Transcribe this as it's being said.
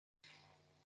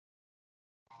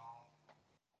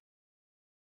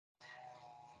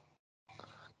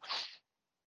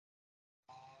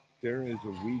there is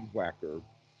a weed whacker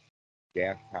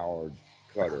gas powered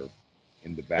cutter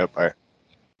in the Yep, background.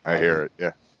 I Are you hear it.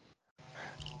 Yeah.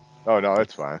 Oh no,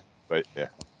 it's fine. But yeah,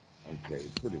 okay?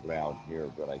 It's pretty loud here,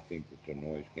 but I think it's a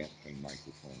noise canceling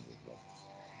microphone as well.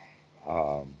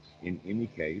 In any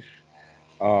case,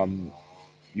 um,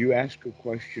 you ask a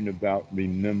question about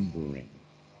remembering,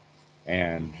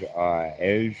 and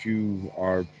as you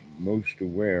are most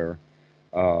aware,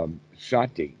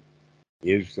 sati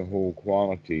is the whole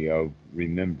quality of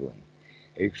remembering.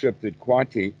 Except that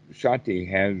sati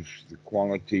has the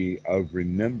quality of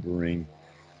remembering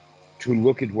to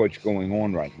look at what's going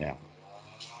on right now.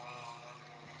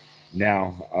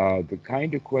 Now, the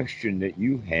kind of question that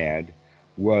you had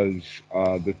was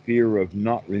the fear of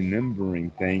not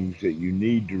remembering things that you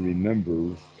need to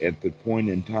remember at the point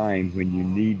in time when you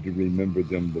need to remember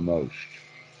them the most.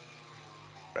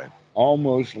 right.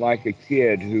 Almost like a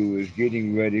kid who is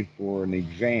getting ready for an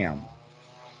exam.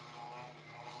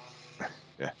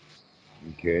 Yeah.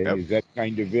 Okay, Yep. is that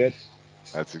kind of it?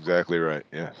 That's exactly right.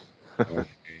 Yeah.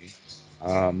 Okay.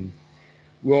 Um,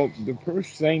 well, the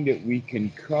first thing that we can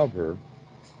cover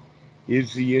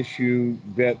is the issue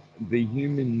that the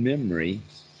human memory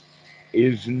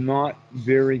is not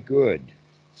very good.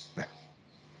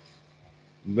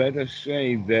 Let us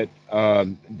say that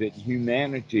that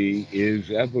humanity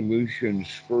is evolution's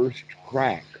first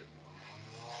crack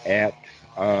at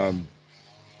um,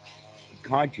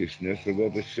 consciousness, or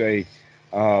let us say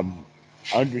um,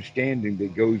 understanding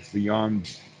that goes beyond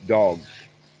dogs,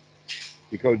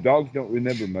 because dogs don't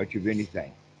remember much of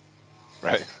anything.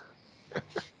 Right.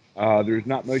 There's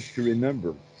not much to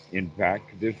remember. In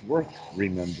fact, that's worth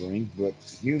remembering, but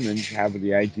humans have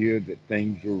the idea that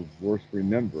things are worth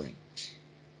remembering.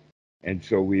 And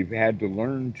so we've had to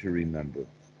learn to remember.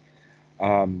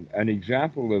 An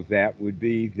example of that would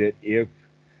be that if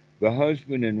the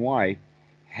husband and wife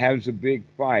has a big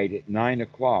fight at 9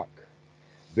 o'clock,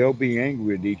 they'll be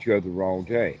angry at each other all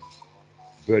day.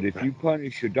 But if you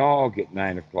punish a dog at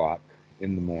 9 o'clock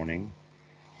in the morning,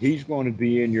 he's going to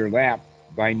be in your lap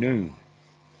by noon.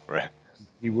 Right.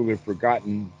 He will have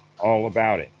forgotten all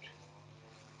about it.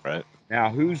 Right. Now,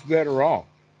 who's better off?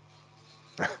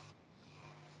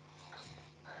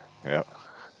 Yep.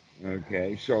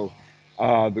 Okay, so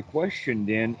the question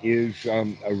then is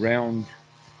around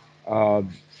uh,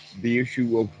 the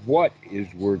issue of what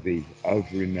is worthy of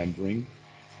remembering,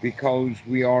 because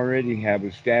we already have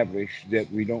established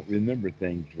that we don't remember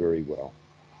things very well.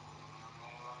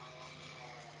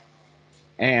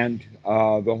 And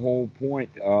the whole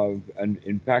point of, and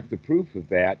in fact, the proof of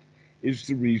that is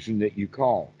the reason that you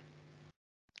called.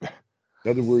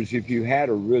 In other words, if you had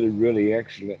a really, really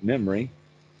excellent memory,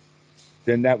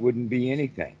 then that wouldn't be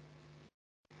anything.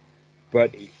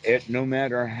 But no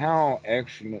matter how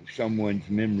excellent someone's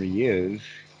memory is,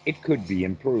 it could be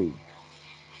improved.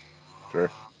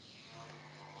 Sure.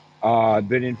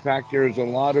 But in fact, there's a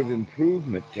lot of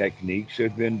improvement techniques that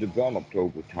have been developed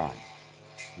over time.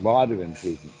 A lot of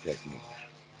improvement techniques.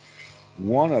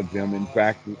 One of them, in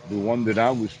fact, the one that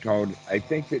I was taught, I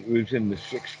think it was in the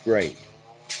sixth grade,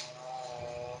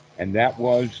 and that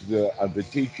was the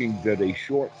teaching that a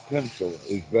short pencil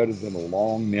is better than a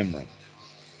long memory.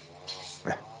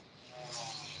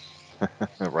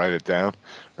 Write it down.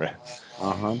 Right.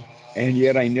 Uh huh. And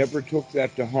yet, I never took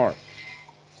that to heart,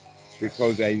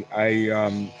 because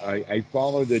I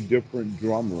followed a different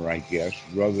drummer, I guess,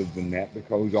 rather than that,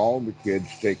 because all the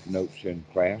kids take notes in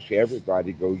class.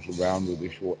 Everybody goes around with a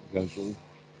short pencil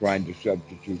trying to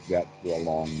substitute that for a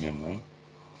long memory.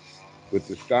 But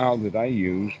the style that I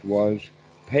used was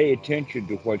pay attention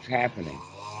to what's happening.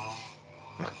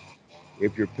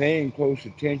 If you're paying close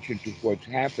attention to what's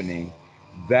happening,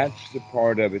 that's the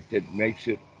part of it that makes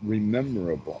it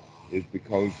rememberable, is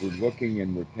because we're looking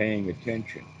and we're paying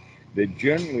attention. That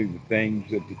generally the things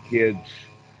that the kids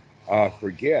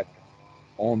forget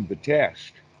on the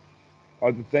test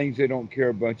are the things they don't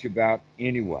care much about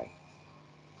anyway.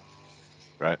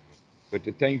 Right. But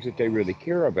the things that they really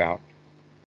care about,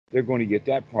 they're going to get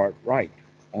that part right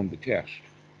on the test.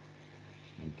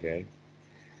 Okay?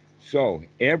 So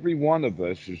every one of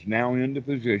us is now in the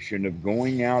position of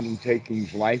going out and taking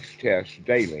life's tests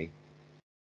daily.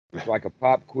 It's like a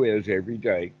pop quiz every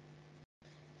day.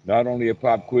 Not only a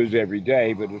pop quiz every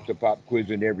day, but it's a pop quiz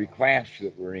in every class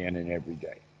that we're in and every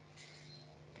day.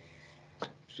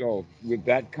 So, with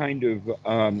that kind of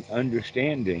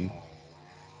understanding,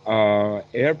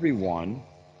 everyone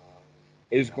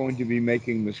is going to be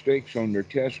making mistakes on their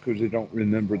tests because they don't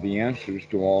remember the answers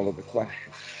to all of the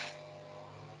questions.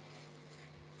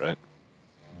 Right.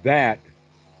 That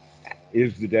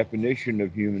is the definition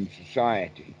of human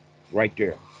society right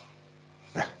there.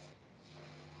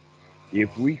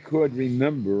 If we could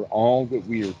remember all that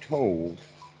we are told,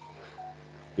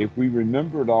 if we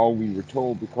remembered all we were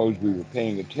told because we were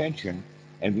paying attention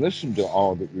and listened to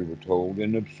all that we were told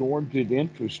and absorbed it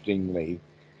interestingly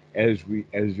as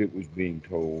it was being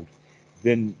told,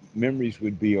 then memories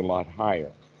would be a lot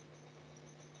higher.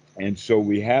 And so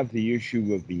we have the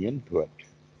issue of the input.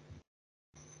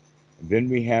 Then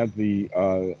we have the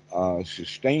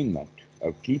sustainment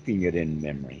of keeping it in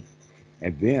memory,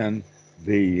 and then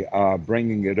the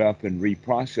bringing it up and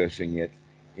reprocessing it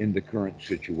in the current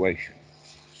situation.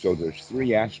 So there's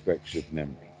three aspects of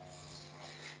memory,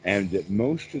 and that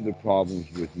most of the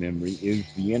problems with memory is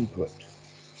the input.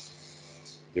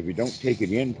 If we don't take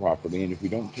it in properly, and if we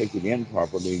don't take it in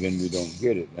properly, then we don't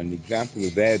get it. An example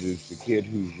of that is the kid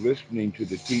who's listening to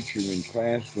the teacher in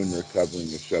class when they're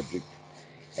covering a subject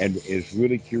and is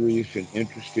really curious and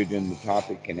interested in the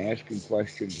topic and asking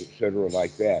questions, etc.,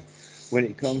 like that. When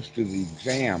it comes to the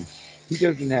exam, he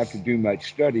doesn't have to do much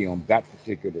study on that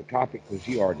particular topic because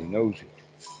he already knows it.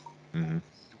 Hmm.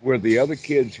 Where the other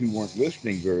kids who weren't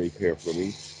listening very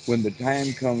carefully, when the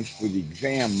time comes for the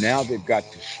exam, now they've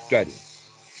got to study.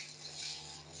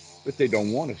 But they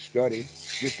don't want to study,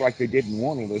 just like they didn't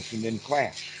want to listen in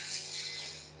class.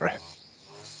 Right.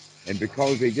 And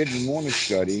because they didn't want to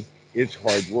study, it's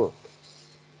hard work.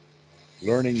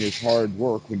 Learning is hard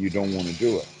work when you don't want to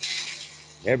do it.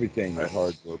 Everything is Right.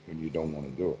 hard work when you don't want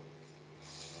to do it.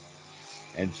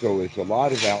 And so it's a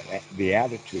lot about the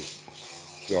attitude.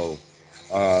 So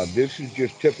this is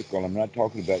just typical. I'm not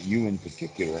talking about you in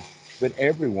particular, but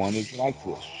everyone is like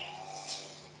this.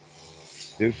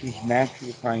 This is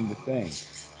natural kind of thing.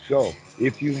 So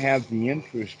if you have the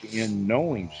interest in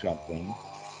knowing something,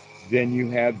 then you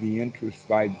have the interest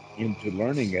by into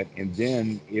learning it, and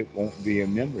then it won't be a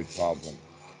memory problem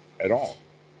at all.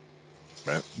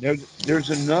 Right. Now, there's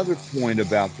another point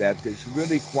about that that's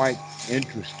really quite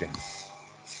interesting.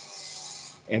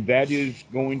 And that is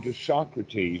going to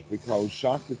Socrates, because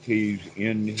Socrates,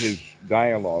 in his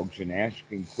dialogues and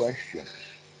asking questions,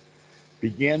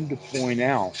 began to point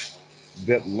out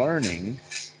that learning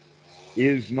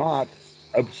is not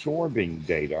absorbing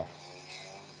data,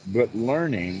 but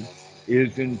learning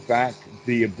is, in fact,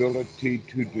 the ability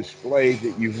to display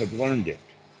that you have learned it.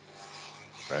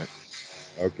 Right.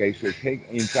 Okay, so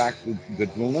in fact, the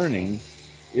learning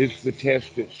is the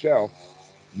test itself,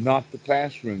 not the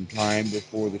classroom time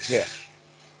before the test.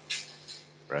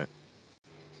 Right.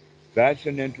 That's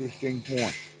an interesting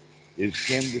point. Is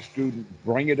can the student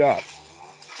bring it up,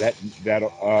 that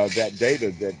that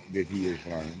data that he has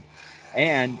learned,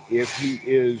 and if he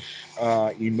is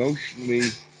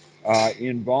emotionally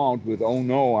involved with, oh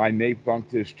no, I may flunk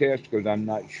this test because I'm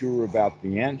not sure about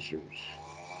the answers,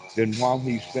 then while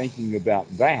he's thinking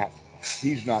about that,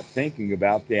 he's not thinking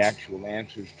about the actual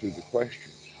answers to the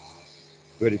questions.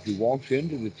 But if he walks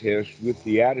into the test with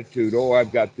the attitude, oh,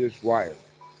 I've got this wired,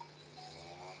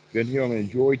 then he'll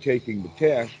enjoy taking the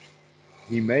test.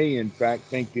 He may, in fact,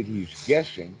 think that he's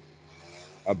guessing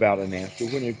about an answer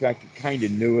when, in fact, he kind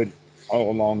of knew it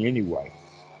all along anyway.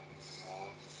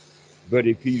 But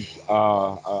if he's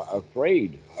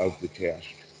afraid of the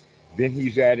test, then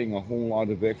he's adding a whole lot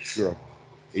of extra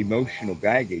emotional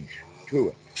baggage to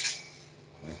it.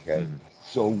 Okay, Hmm.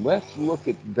 so let's look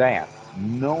at that,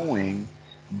 knowing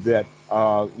that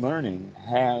learning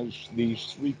has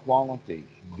these three qualities: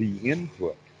 the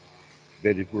input,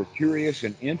 that if we're curious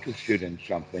and interested in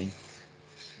something,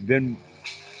 then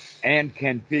and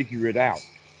can figure it out.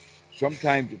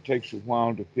 Sometimes it takes a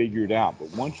while to figure it out, but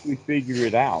once we figure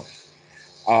it out,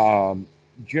 um,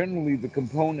 generally the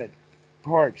component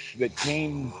parts that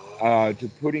came to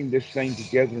putting this thing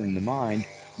together in the mind,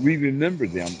 we remember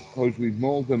them because we've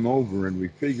mulled them over and we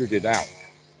figured it out.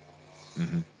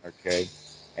 Hmm. Okay,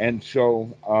 and so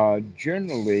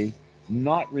generally,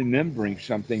 not remembering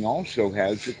something also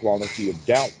has the quality of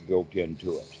doubt built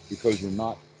into it because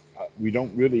we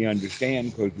don't really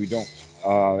understand because we don't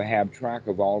have track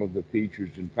of all of the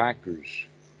features and factors.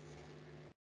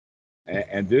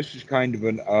 And this is kind of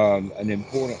an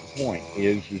important point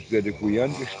is that if we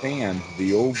understand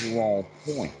the overall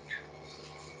point,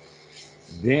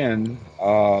 then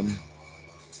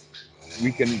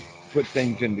we can put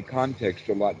things into context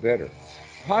a lot better.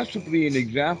 Possibly an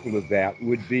example of that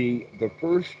would be the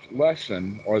first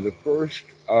lesson or the first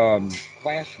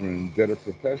classroom that a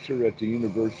professor at the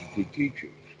university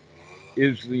teaches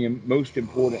is the most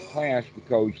important class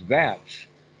because that's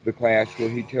the class where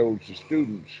he tells the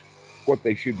students what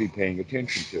they should be paying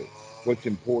attention to, what's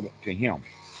important to him.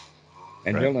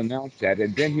 And Right. he'll announce that,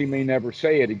 and then he may never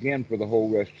say it again for the whole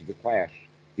rest of the class.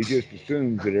 He just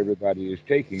assumes that everybody is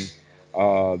taking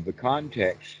the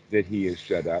context that he has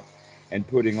set up, and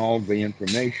putting all the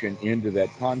information into that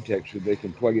context so they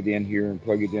can plug it in here and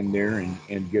plug it in there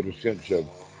and get a sense of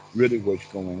really what's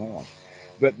going on.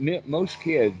 But most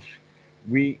kids,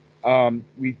 we um,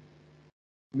 we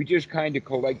we just kind of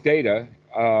collect data,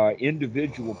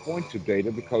 individual points of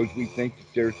data, because we think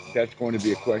that that's going to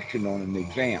be a question on an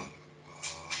exam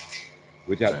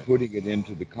without Right. putting it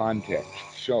into the context.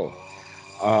 So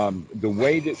the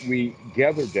way that we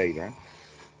gather data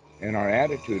and our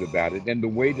attitude about it, and the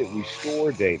way that we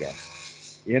store data,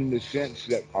 in the sense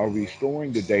that are we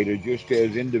storing the data just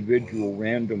as individual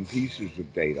random pieces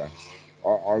of data,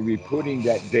 or are we putting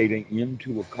that data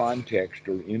into a context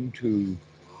or into,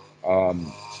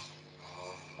 um,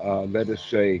 let us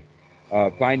say,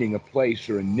 finding a place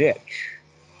or a niche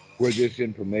where this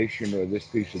information or this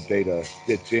piece of data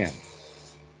fits in?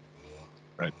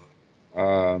 Right.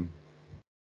 Um,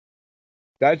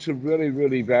 that's a really,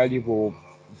 really valuable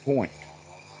point,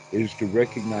 is to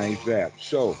recognize that.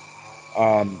 So,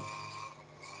 um,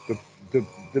 the,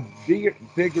 the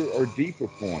bigger or deeper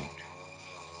point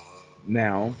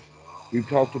now, we've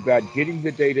talked about getting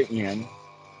the data in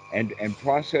and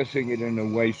processing it in a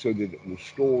way so that it will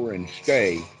store and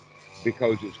stay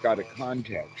because it's got a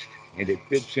context and it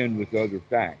fits in with other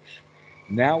facts.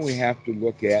 Now we have to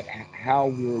look at how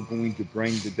we're going to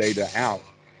bring the data out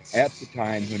at the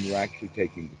time when we're actually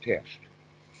taking the test.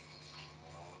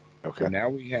 So Okay. now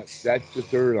we have, that's the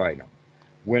third item.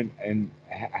 When and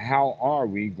how are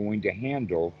we going to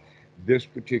handle this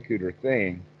particular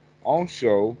thing?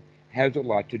 Also has a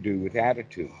lot to do with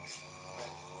attitude,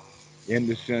 in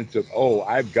the sense of, oh,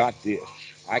 I've got this.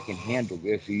 I can handle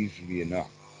this easily enough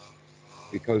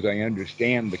because I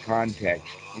understand the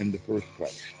context in the first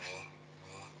place.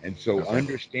 And so, Okay.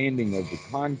 understanding of the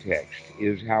context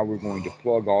is how we're going to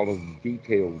plug all of the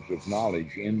details of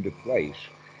knowledge into place.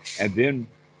 And then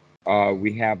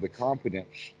we have the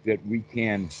confidence that we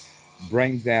can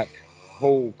bring that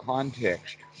whole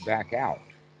context back out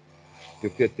to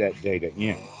fit that data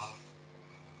in.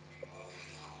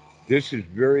 This is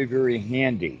very, very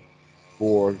handy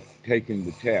for taking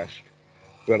the test.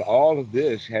 But all of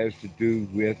this has to do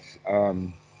with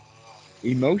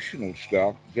emotional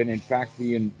stuff. That, in fact,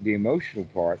 the emotional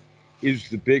part is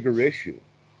the bigger issue,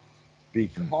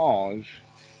 Hmm. because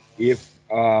if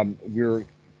we're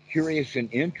curious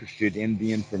and interested in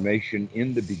the information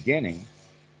in the beginning,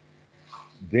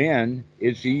 then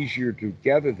it's easier to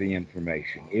gather the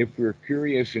information. If we're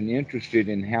curious and interested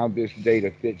in how this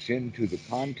data fits into the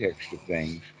context of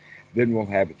things, then we'll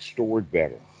have it stored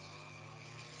better.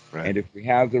 Right. And if we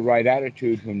have the right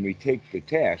attitude when we take the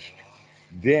test,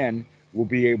 then we'll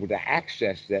be able to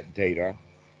access that data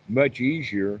much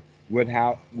easier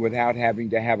without having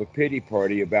to have a pity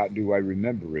party about, do I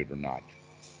remember it or not.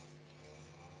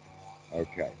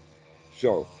 Okay.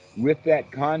 So with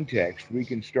that context, we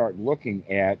can start looking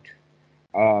at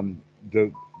um,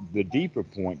 the the deeper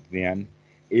point. Then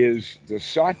is the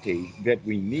sati that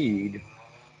we need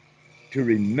to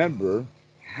remember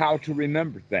how to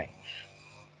remember things.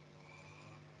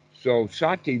 So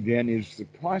sati then is the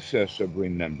process of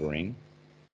remembering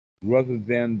rather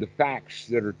than the facts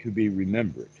that are to be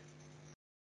remembered.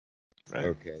 Right.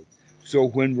 Okay. So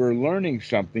when we're learning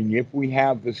something, if we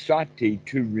have the sati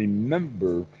to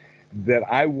remember that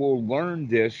I will learn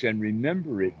this and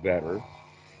remember it better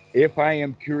if I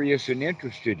am curious and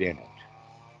interested in it.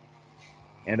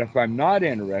 And if I'm not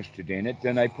interested in it,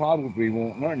 then I probably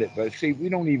won't learn it. But see, we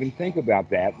don't even think about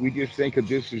that. We just think of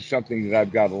this as something that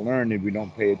I've got to learn, and we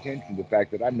don't pay attention to the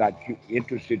fact that I'm not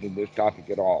interested in this topic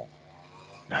at all.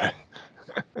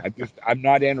 I'm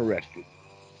not interested.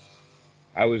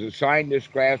 I was assigned this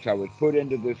class, I was put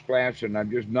into this class, and I'm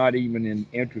just not even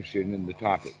interested in the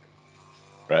topic.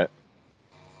 Right.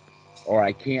 Or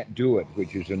I can't do it,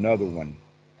 which is another one.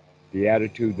 The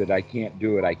attitude that I can't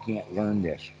do it, I can't learn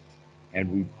this.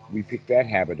 And we pick that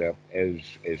habit up as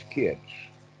kids.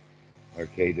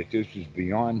 Okay, that this is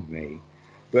beyond me.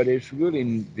 But it's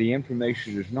really, the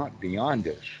information is not beyond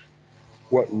us.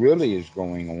 What really is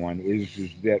going on is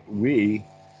that we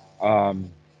um,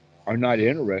 are not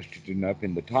interested enough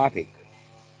in the topic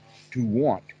to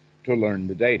want to learn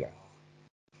the data.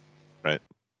 Right.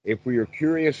 If we are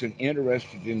curious and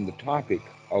interested in the topic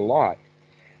a lot,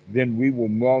 then we will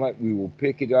mull it, we will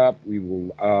pick it up, we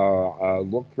will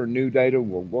look for new data,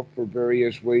 we'll look for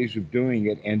various ways of doing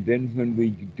it, and then when we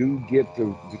do get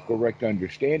the correct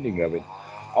understanding of it,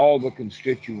 all the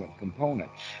constituent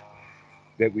components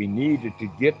that we needed to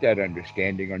get that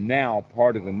understanding are now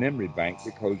part of the memory bank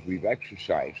because we've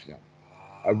exercised them.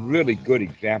 A really good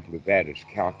example of that is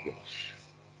calculus,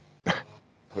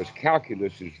 because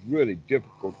calculus is really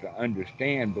difficult to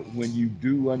understand, but when you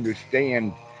do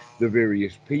understand the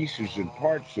various pieces and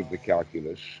parts of the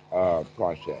calculus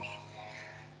process.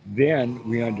 Then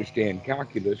we understand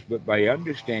calculus, but by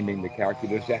understanding the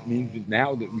calculus, that means that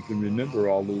now that we can remember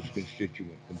all those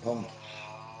constituent components.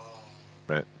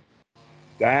 Right.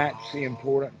 That's the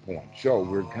important point. So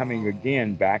we're coming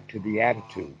again back to the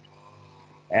attitude.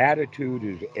 Attitude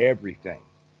is everything.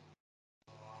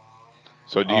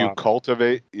 So do you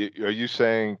cultivate, are you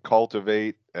saying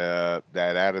cultivate that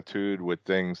attitude with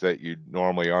things that you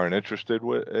normally aren't interested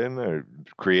in, or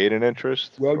create an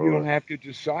interest? Well, you don't Or have to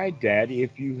decide that.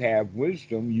 If you have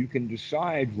wisdom, you can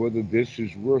decide whether this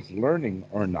is worth learning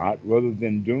or not, rather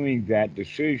than doing that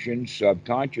decision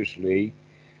subconsciously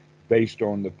based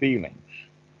on the feelings.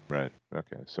 right.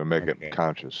 Okay. So make it Okay.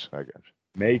 conscious, I guess.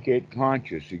 Make it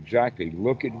conscious, exactly.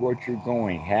 Look at what you're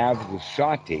going. Have the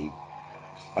sati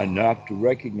enough to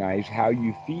recognize how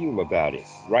you feel about it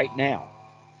right now.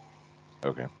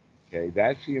 Okay. Okay,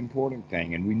 that's the important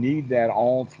thing. And we need that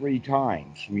all three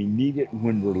times. We need it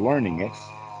when we're learning it,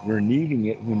 we're needing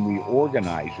it when we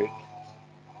organize it,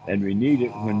 and we need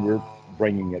it when we're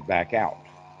bringing it back out.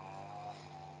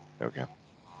 Okay.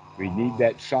 We need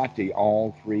that sati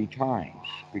all three times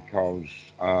because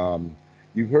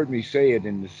you've heard me say it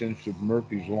in the sense of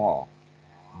Murphy's Law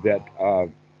that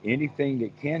anything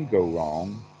that can go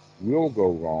wrong will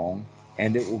go wrong,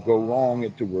 and it will go wrong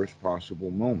at the worst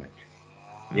possible moment.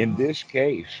 In Hmm. this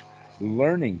case,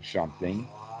 learning something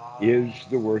is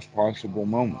the worst possible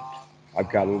moment. I've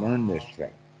got to learn this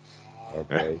thing. Yeah.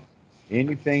 Okay?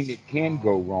 Anything that can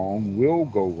go wrong will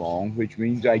go wrong, which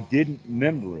means I didn't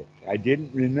remember it. I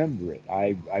didn't remember it.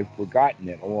 I've forgotten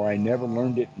it, or I never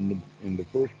learned it in the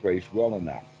first place well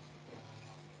enough.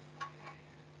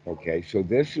 Okay, so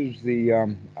this is the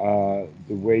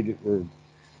way that we're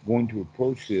going to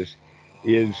approach this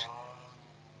is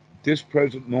this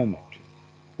present moment.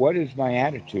 What is my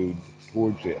attitude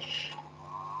towards this?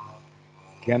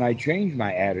 Can I change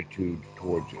my attitude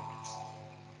towards it?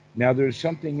 Now, there's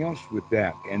something else with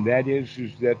that, and that is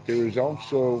that there is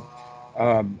also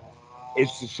um,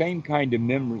 it's the same kind of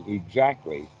memory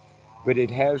exactly, but it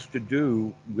has to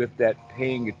do with that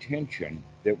paying attention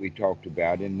that we talked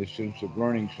about in the sense of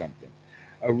learning something.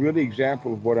 A really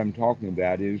example of what I'm talking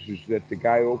about is that the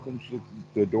guy opens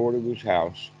the door to his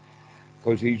house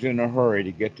because he's in a hurry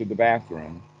to get to the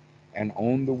bathroom. And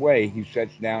on the way, he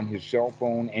sets down his cell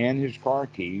phone and his car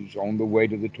keys on the way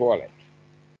to the toilet.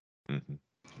 Hmm.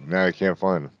 Now I can't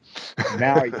find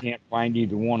Now he them. can't find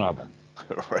either one of them.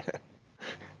 Right.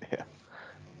 Yeah.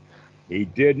 He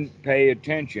didn't pay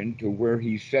attention to where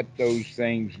he set those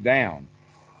things down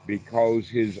because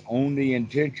his only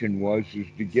intention was is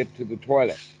to get to the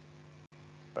toilet.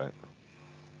 Right.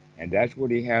 And that's what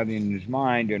he had in his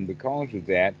mind. And because of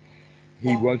that,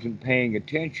 he wasn't paying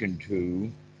attention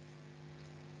to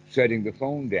setting the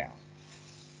phone down.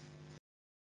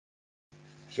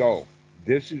 So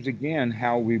this is again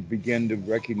how we begin to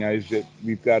recognize that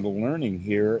we've got a learning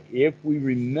here if we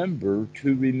remember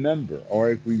to remember,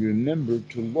 or if we remember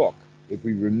to look, if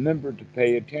we remember to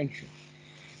pay attention,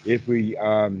 if we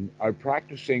are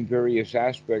practicing various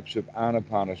aspects of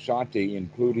anapanasati,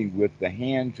 including with the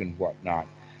hands and whatnot,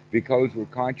 because we're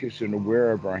conscious and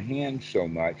aware of our hands so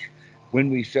much, when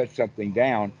we set something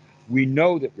down, we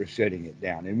know that we're setting it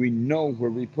down and we know where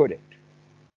we put it.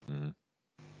 Hmm.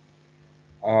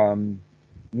 Um,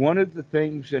 One of the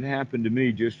things that happened to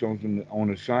me, just on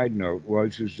a side note,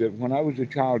 was is that when I was a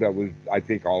child, I was, I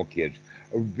think all kids,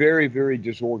 are very, very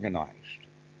disorganized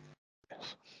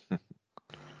Yes.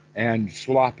 and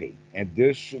sloppy, and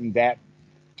this and that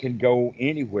can go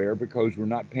anywhere because we're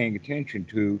not paying attention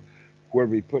to where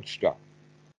we put stuff.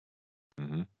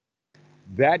 Hmm.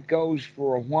 That goes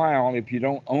for a while if you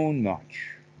don't own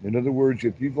much. In other words,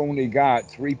 if you've only got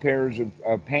three pairs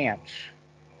of pants,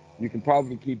 you can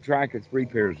probably keep track of three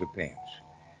pairs of pants.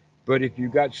 But if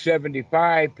you've got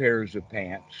 75 pairs of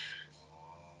pants,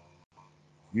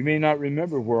 you may not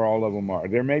remember where all of them are.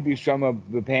 There may be some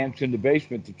of the pants in the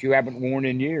basement that you haven't worn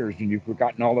in years and you've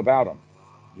forgotten all about them,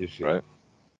 you see. Right.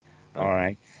 All Right.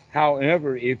 right.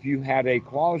 However, if you had a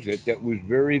closet that was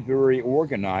very, very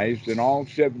organized, then all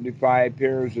 75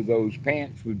 pairs of those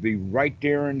pants would be right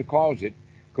there in the closet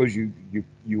because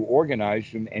you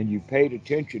organized them and you paid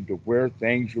attention to where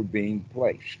things were being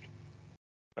placed.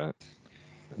 Right.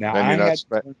 Now, Then I had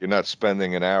you're not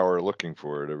spending an hour looking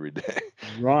for it every day.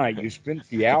 right. You spent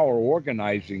the hour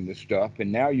organizing the stuff, and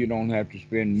now you don't have to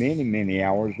spend many, many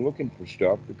hours looking for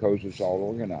stuff because it's all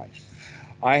organized.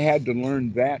 I had to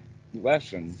learn that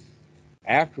lesson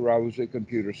after I was a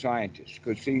computer scientist.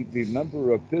 Because, see, the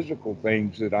number of physical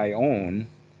things that I own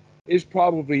is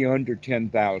probably under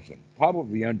 10,000,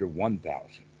 probably under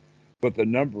 1,000. but the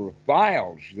number of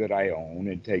files that I own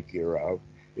and take care of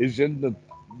is in the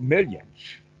millions.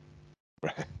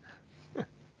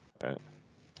 Right.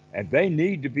 And they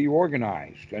need to be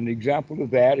organized. An example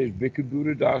of that is Bhikkhu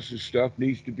Buddhadasa's stuff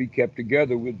needs to be kept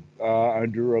together with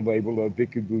under a label of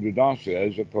Bhikkhu Buddhadasa,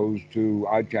 as opposed to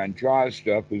Ajahn Chah's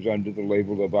stuff is under the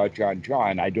label of Ajahn Chah,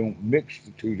 and I don't mix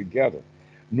the two together.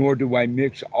 Nor do I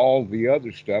mix all the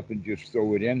other stuff and just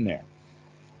throw it in there.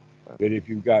 But if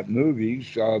you've got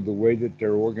movies, the way that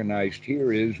they're organized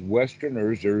here is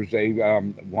Westerners. There's a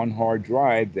one hard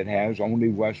drive that has only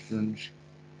Westerns,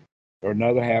 or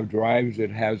another half drives that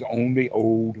has only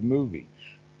old movies.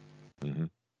 Mm-hmm.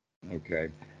 Okay,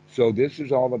 so this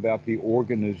is all about the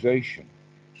organization.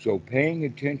 So paying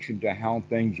attention to how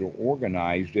things are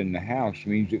organized in the house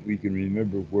means that we can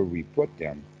remember where we put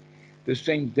them. The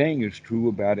same thing is true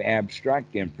about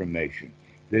abstract information.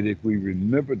 That if we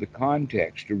remember the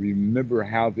context or remember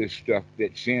how this stuff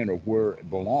fits in or where it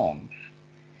belongs,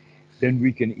 then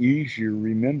we can easier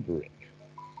remember it.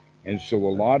 And so a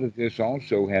lot of this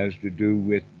also has to do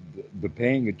with the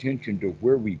paying attention to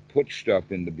where we put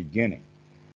stuff in the beginning.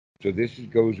 So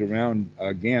goes around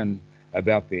again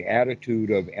about the attitude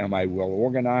of, am I well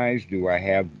organized? Do I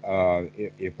have,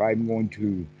 if I'm going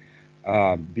to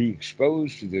be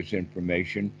exposed to this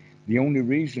information, the only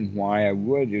reason why I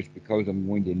would is because I'm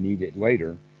going to need it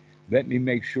later. Let me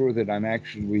make sure that I'm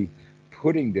actually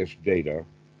putting this data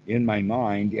in my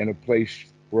mind in a place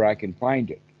where I can find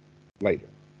it later.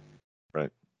 Right.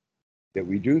 That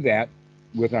we do that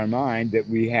with our mind, that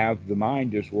we have the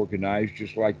mind disorganized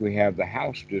just like we have the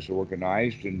house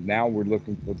disorganized, and now we're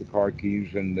looking for the car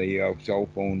keys and the cell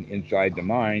phone inside the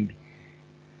mind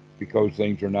because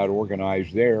things are not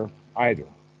organized there either.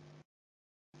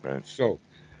 Right. So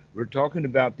we're talking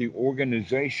about the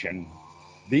organization.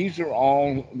 These are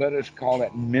all, let us call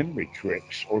it memory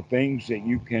tricks or things that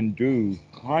you can do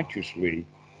consciously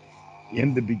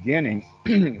in the beginning.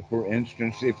 For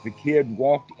instance, if the kid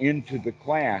walked into the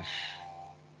class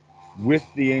with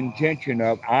the intention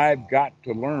of, I've got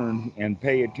to learn and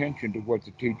pay attention to what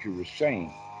the teacher is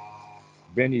saying,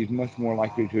 then he's much more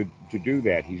likely to do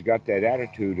that. He's got that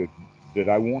attitude of, that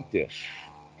I want this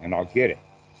and I'll get it.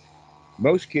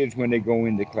 Most kids, when they go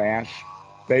into class,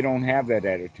 they don't have that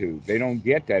attitude. They don't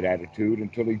get that attitude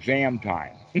until exam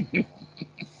time.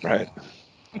 Right.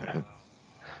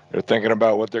 They're thinking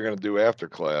about what they're going to do after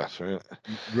class, right?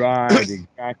 Right,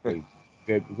 exactly.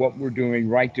 That what we're doing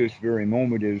right this very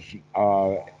moment is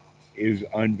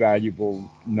unvaluable,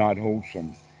 not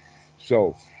wholesome.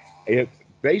 So, it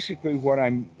basically what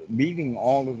I'm leading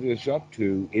all of this up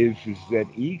to is that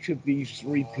each of these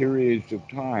three periods of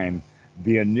time,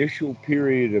 the initial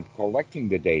period of collecting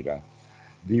the data,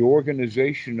 the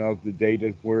organization of the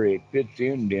data where it fits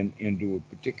into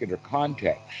a particular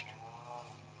context,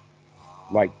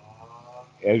 like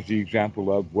as the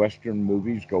example of Western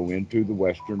movies go into the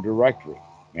Western directory,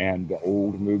 and the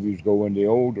old movies go in the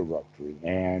old directory,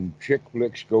 and chick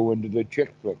flicks go into the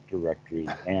chick flick directory,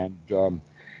 and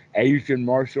Asian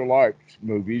martial arts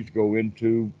movies go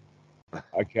into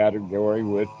a category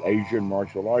with Asian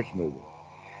martial arts movies.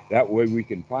 That way we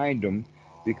can find them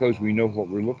because we know what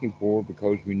we're looking for,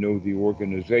 because we know the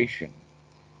organization.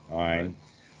 All right. Right.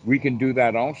 We can do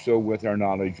that also with our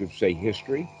knowledge of, say,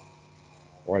 history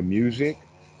or music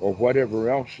or whatever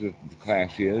else that the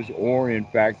class is, or in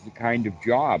fact, the kind of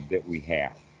job that we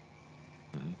have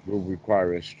Mhm. will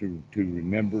require us to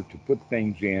remember to put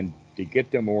things in, to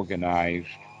get them organized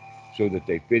so that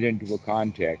they fit into a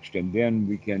context, and then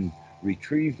we can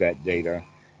retrieve that data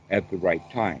at the right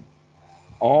time.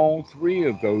 All three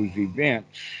of those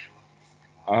events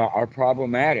are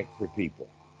problematic for people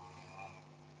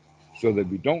so that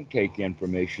we don't take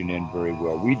information in very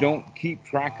well. We don't keep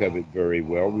track of it very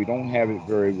well. We don't have it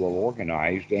very well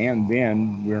organized, and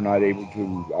then we're not able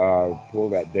to pull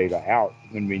that data out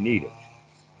when we need it,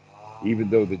 even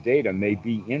though the data may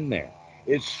be in there.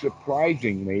 It's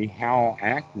surprisingly how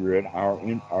accurate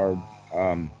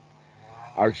um,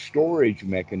 our storage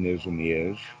mechanism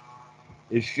is.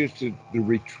 It's just that the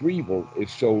retrieval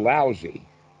is so lousy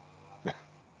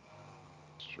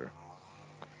Sure.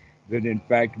 that in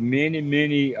fact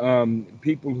many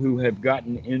people who have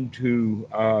gotten into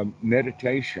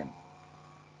meditation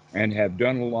and have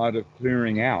done a lot of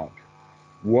clearing out,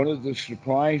 one of the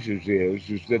surprises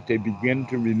is that they begin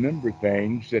to remember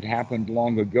things that happened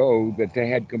long ago that they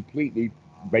had completely,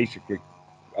 basically,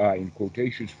 in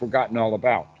quotations, forgotten all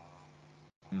about.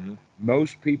 Hmm.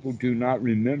 Most people do not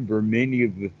remember many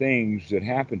of the things that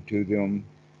happened to them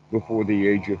before the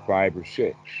age of 5 or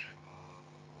 6.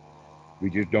 We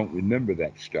just don't remember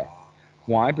that stuff.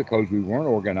 Why? Because we weren't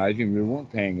organizing, we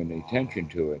weren't paying any attention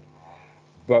to it.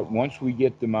 But once we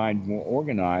get the mind more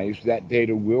organized, that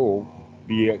data will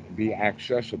be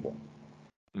accessible,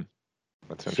 Hmm,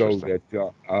 that's so interesting.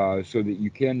 that you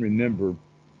can remember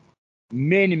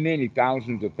many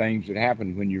thousands of things that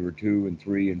happened when you were 2 and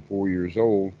 3 and 4 years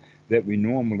old that we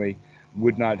normally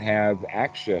would not have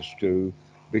access to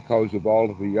because of all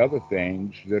of the other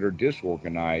things that are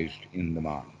disorganized in the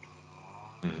mind.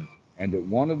 Mhm. And that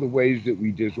one of the ways that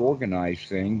we disorganize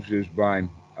things is by,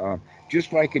 uh,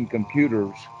 just like in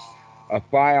computers, a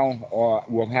file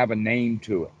will have a name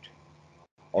to it,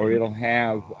 or Mhm. it'll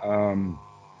have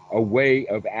a way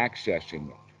of accessing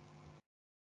it.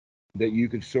 That you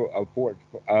could sort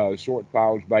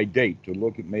files by date to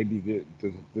look at maybe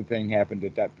the thing happened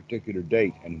at that particular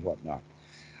date and whatnot.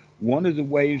 One of the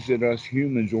ways that us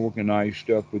humans organize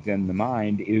stuff within the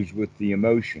mind is with the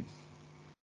emotion,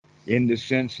 in the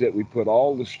sense that we put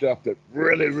all the stuff that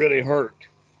really hurt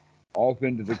off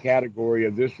into the category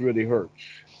of this really hurts.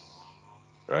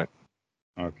 Right.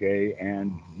 Okay,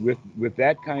 and with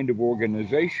that kind of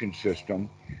organization system,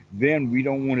 then we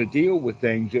don't want to deal with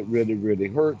things that really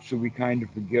hurt, so we kind of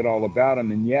forget all about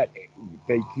them, and yet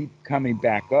they keep coming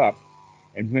back up,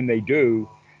 and when they do,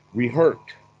 we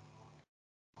hurt.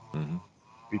 Hmm.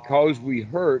 Because we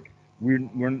hurt,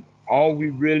 we're all we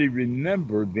really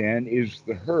remember then is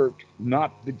the hurt,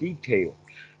 not the details.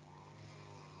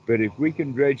 But if we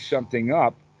can dredge something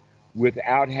up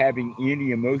without having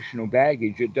any emotional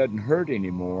baggage, it doesn't hurt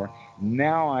anymore.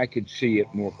 Now I could see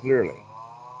it more clearly.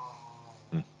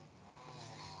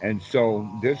 And so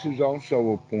this is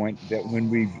also a point that when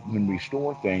we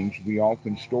store things, we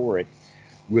often store it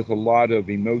with a lot of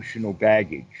emotional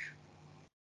baggage.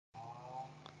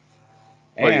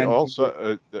 But you And,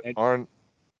 also and aren't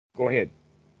go ahead.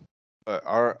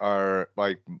 are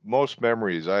like most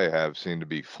memories I have seem to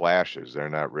be flashes. They're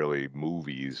not really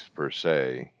movies per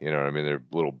se. You know what I mean? They're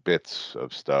little bits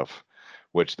of stuff,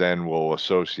 which then will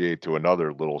associate to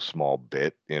another little small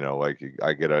bit. You know, like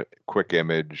I get a quick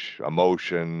image,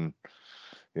 emotion.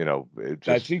 You know, it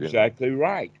That's just exactly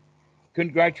right.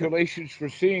 Congratulations for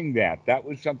seeing that. That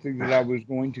was something that I was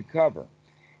going to cover.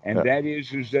 And yeah, that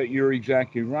is that you're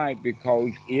exactly right,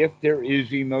 because if there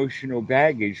is emotional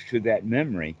baggage to that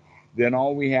memory, then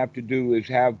all we have to do is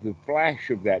have the flash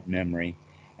of that memory.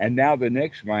 And now the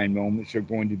next mind moments are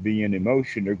going to be in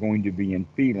emotion, they're going to be in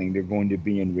feeling, they're going to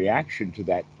be in reaction to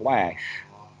that flash,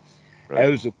 right.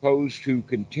 as opposed to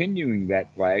continuing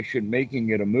that flash and making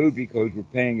it a movie because we're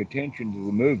paying attention to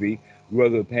the movie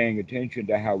rather than paying attention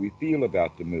to how we feel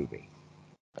about the movie.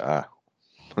 Ah,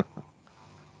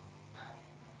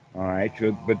 All right,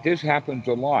 so, but this happens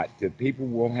a lot that people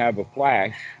will have a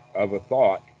flash of a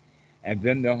thought and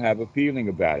then they'll have a feeling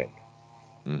about it.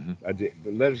 hmm,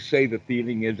 Let us say the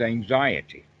feeling is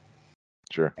anxiety.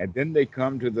 sure. And then they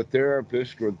come to the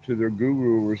therapist or to their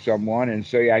guru or someone and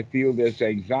say, I feel this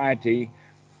anxiety,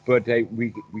 but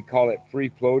we call it free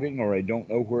floating, or I don't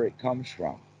know where it comes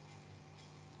from.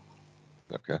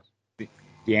 Okay.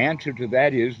 The answer to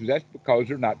that is that's because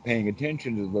they're not paying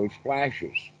attention to those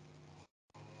flashes.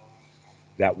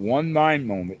 That one mind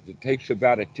moment that takes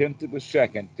about a tenth of a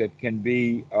second that can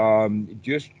be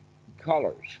just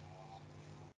colors,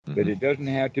 but Hmm. it doesn't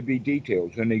have to be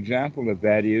details. An example of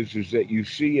that is that you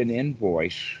see an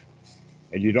invoice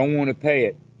and you don't want to pay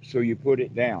it, so you put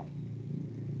it down.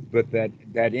 But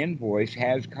that invoice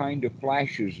has kind of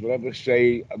flashes. Let us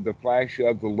say the flash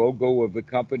of the logo of the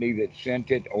company that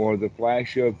sent it, or the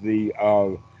flash of the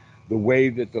way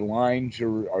that the lines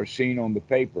are seen on the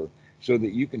paper, so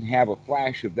that you can have a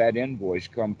flash of that invoice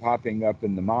come popping up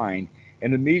in the mind,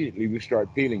 and immediately we start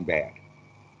feeling bad.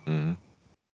 Hmm.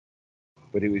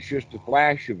 But it was just a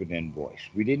flash of an invoice.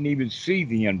 We didn't even see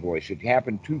the invoice. It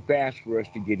happened too fast for us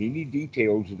to get any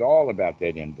details at all about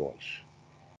that invoice.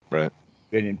 Right.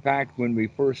 That in fact, when we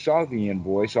first saw the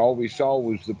invoice, all we saw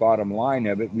was the bottom line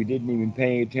of it. We didn't even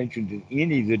pay attention to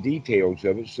any of the details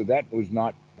of it, so that was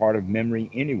not part of memory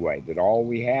anyway. That all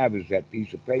we have is that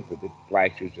piece of paper that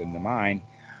flashes in the mind,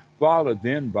 followed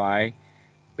then by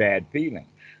bad feelings.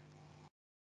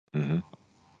 Hmm.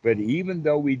 But even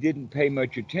though we didn't pay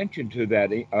much attention to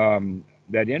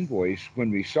that invoice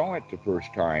when we saw it the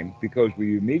first time, because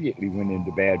we immediately went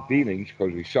into bad feelings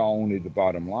because we saw only the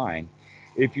bottom line,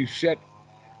 if you set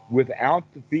without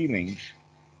the feelings,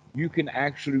 you can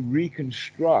actually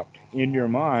reconstruct in your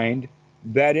mind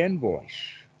that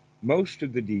invoice. Most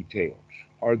of the details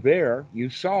are there. You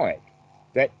saw it.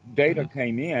 That data Hmm.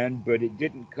 came in, but it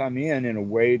didn't come in a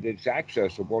way that's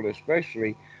accessible,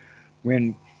 especially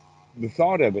when the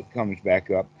thought of it comes back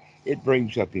up. It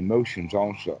brings up emotions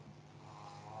also.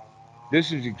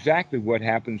 This is exactly what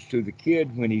happens to the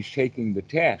kid when he's taking the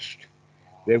test.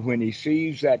 that when he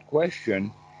sees that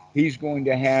question, he's going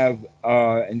to have,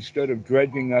 instead of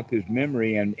dredging up his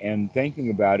memory and thinking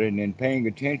about it and paying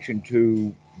attention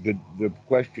to the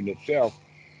question itself,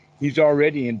 he's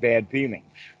already in bad feelings.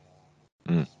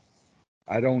 Mm.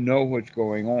 I don't know what's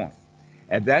going on.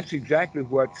 And that's exactly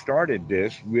what started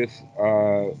this with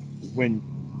when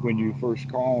when you first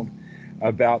called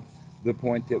about the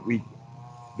point that we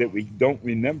don't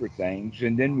remember things,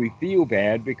 and then we feel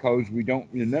bad because we don't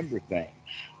remember things.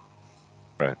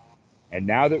 Right. And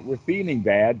now that we're feeling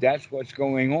bad, that's what's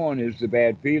going on, is the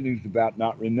bad feelings about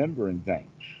not remembering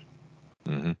things.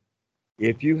 Hmm.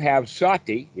 If you have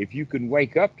sati, if you can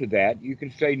wake up to that, you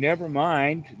can say, never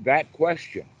mind that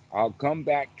question. I'll come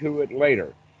back to it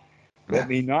later. Let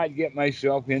me not get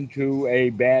myself into a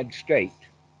bad state.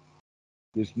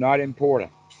 It's not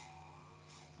important.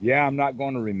 Yeah, I'm not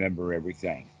going to remember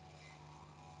everything.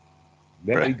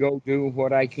 Let me Right. go do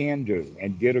what I can do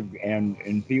and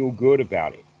and feel good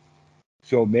about it.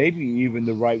 So maybe even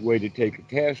the right way to take a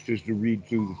test is to read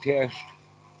through the test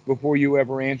before you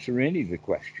ever answer any of the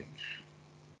questions.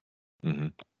 Hmm.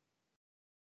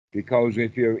 Because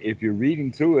if you're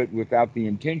reading through it without the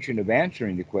intention of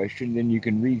answering the question, then you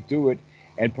can read through it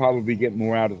and probably get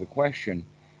more out of the question.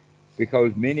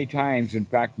 Because many times, in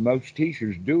fact, most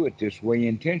teachers do it this way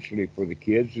intentionally for the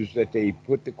kids, is that they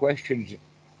put the questions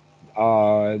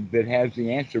that has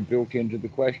the answer built into the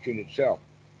question itself.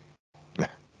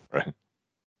 Right.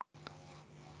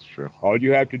 It's true. All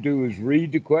you have to do is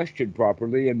read the question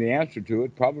properly, and the answer to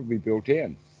it probably built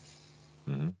in.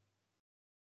 Hmm.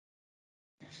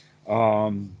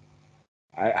 Um,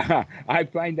 I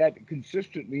find that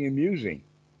consistently amusing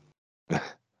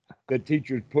that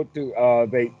teachers put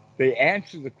the they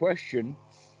answer the question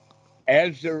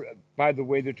as they're by the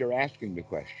way that they're asking the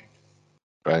question,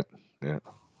 Right. Yeah.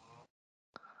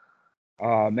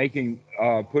 making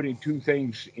putting two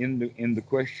things in the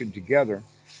question together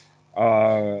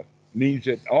uh, means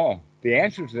that the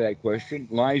answer to that question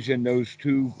lies in those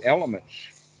two elements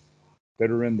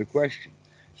that are in the question.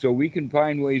 So we can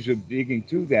find ways of digging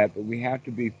through that, but we have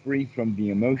to be free from the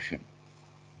emotion.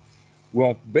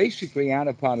 Well, basically,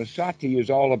 Anapanasati is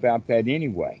all about that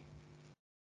anyway.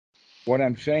 What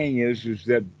I'm saying is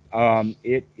that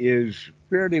it is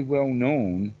fairly well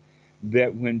known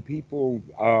that when people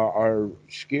are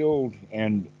skilled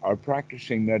and are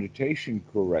practicing meditation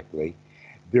correctly,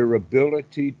 their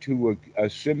ability to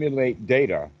assimilate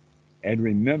data and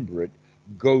remember it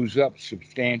goes up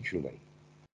substantially.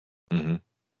 Hmm.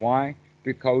 Why?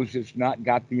 Because it's not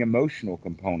got the emotional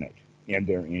component in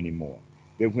there anymore.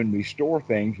 That when we store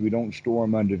things, we don't store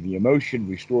them under the emotion,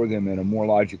 we store them in a more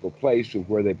logical place of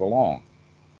where they belong.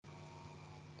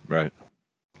 Right.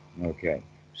 Okay.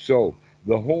 So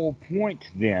the whole point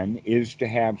then is to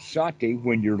have sati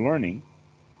when you're learning,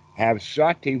 have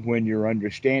sati when you're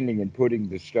understanding and putting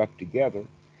the stuff together,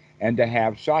 and to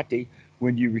have sati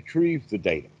when you retrieve the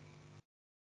data.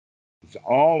 It's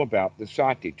all about the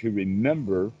sati, to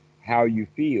remember how you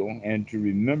feel and to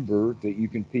remember that you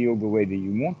can feel the way that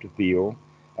you want to feel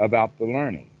about the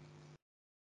learning.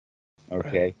 Right.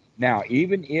 Okay. Now,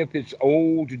 even if it's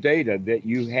old data that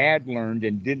you had learned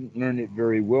and didn't learn it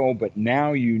very well, but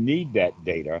now you need that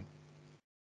data,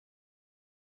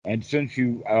 and since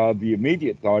the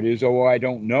immediate thought is, oh, I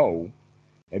don't know,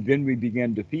 and then we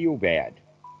begin to feel bad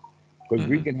because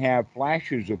we Hmm. can have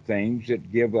flashes of things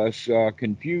that give us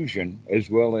confusion, as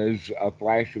well as a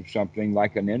flash of something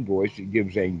like an invoice that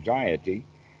gives anxiety.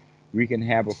 We can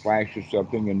have a flash of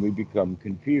something and we become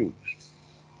confused.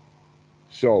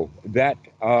 So that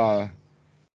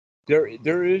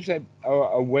there is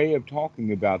a way of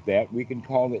talking about that. We can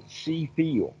call it see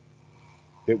feel.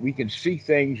 That we can see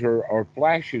things or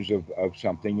flashes of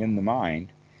something in the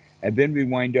mind, and then we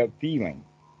wind up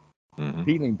Hmm.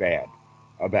 feeling bad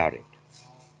about it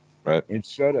Right.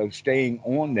 instead of staying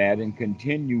on that and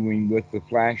continuing with the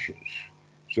flashes.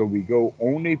 So we go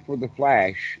only for the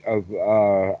flash of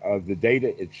the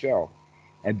data itself,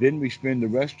 and then we spend the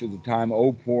rest of the time,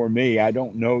 oh, poor me, I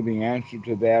don't know the answer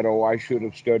to that. Oh, I should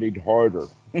have studied harder.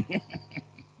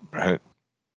 Right.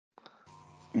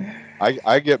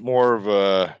 I get more of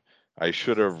a I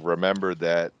should have remembered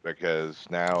that because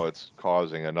now it's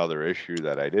causing another issue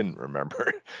that I didn't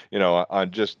remember,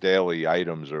 on just daily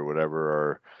items or whatever,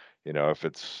 or, if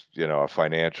it's, a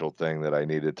financial thing that I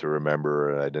needed to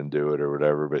remember and I didn't do it or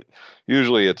whatever. But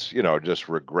usually it's, just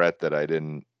regret that I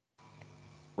didn't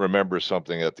remember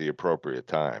something at the appropriate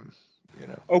time.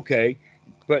 Okay,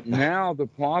 but now the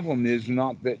problem is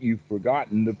not that you've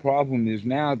forgotten. The problem is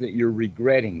now that you're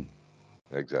regretting.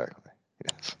 Exactly.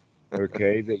 Yes.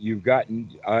 Okay, that you've gotten,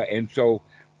 and so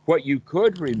what you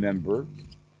could remember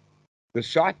The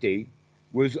sati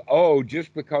was, oh,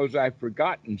 just because I've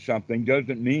forgotten something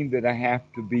doesn't mean that I have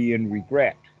to be in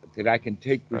regret, that I can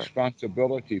take Right.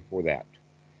 responsibility for that.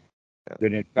 Yeah.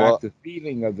 That in fact, Well, the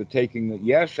feeling of the taking that,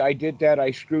 yes, I did that,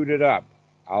 I screwed it up.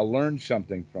 I'll learn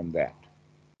something from that.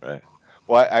 right.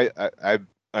 Well,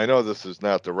 I know this is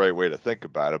not the right way to think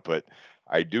about it, but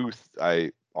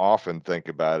I often think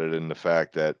about it in the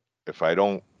fact that if I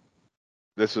don't,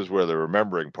 this is where the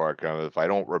remembering part comes. If I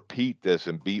don't repeat this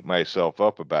and beat myself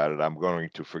up about it, I'm going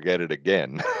to forget it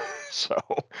again. So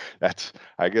that's,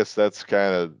 I guess that's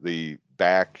kind of the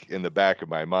back in the back of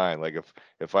my mind. Like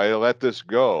if I let this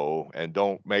go and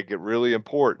don't make it really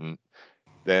important,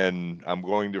 then I'm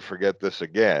going to forget this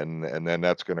again, and then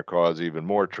that's going to cause even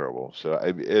more trouble. So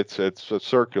it's a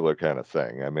circular kind of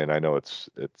thing. I mean, I know it's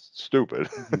stupid,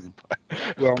 Mhm.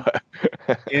 Well,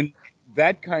 but, in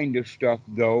that kind of stuff,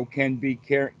 though, can be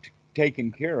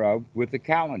taken care of with a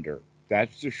calendar.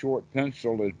 That's the short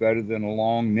pencil is better than a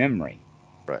long memory.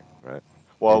 right, right.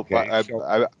 Well, but Okay, so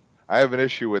I have an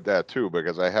issue with that too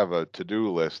because I have a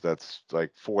to-do list that's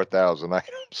like 4,000 items.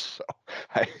 So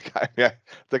I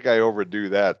think I overdo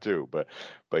that too. But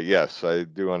yes, I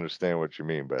do understand what you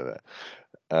mean by that.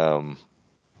 Um,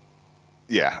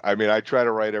 Yeah, I mean, I try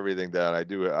to write everything down. I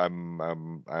do. I'm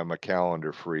a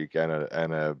calendar freak and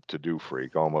a to do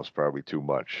freak, almost probably too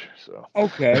much. So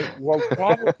okay, well,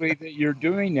 probably that you're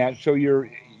doing that, so you're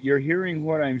hearing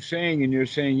what I'm saying, and you're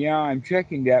saying, yeah, I'm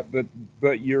checking that,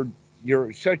 but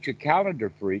you're such a calendar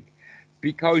freak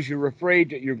because you're afraid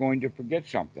that you're going to forget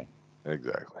something.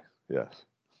 exactly. Yes.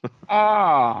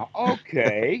 Ah,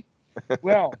 okay.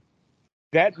 Well,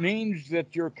 that means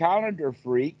that your calendar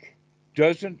freak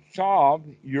doesn't solve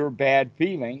your bad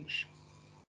feelings,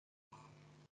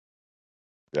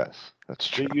 Yes, that's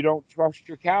that true. you don't trust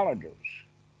your calendars.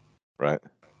 Right.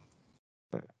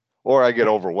 Right. Or I get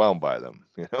overwhelmed by them.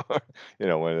 You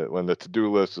know. When the to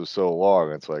do list is so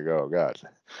long, it's like, oh God.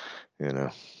 You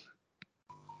know.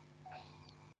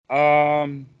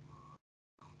 Um,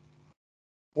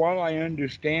 while I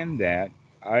understand that,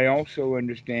 I also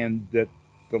understand that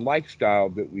the lifestyle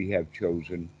that we have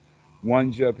chosen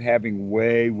winds up having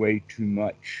way, way too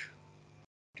much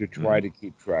to try Hmm. to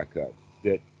keep track of.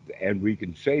 That, and we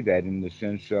can say that in the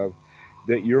sense of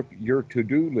that your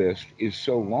to-do list is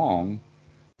so long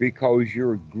because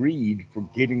your greed for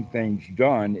getting things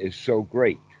done is so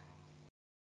great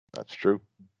That's true.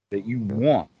 that you Yeah.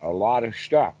 want a lot of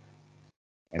stuff.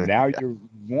 And now you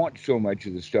want so much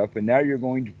of the stuff, and now you're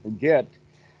going to forget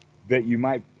that you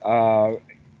might,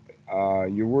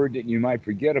 you're worried that you might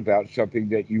forget about something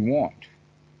that you want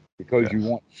because you Yes.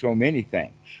 want so many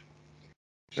things.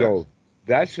 Yes. So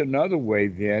that's another way,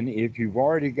 then, if you've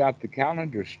already got the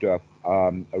calendar stuff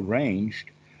arranged,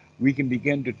 we can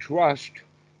begin to trust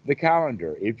the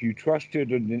calendar. If you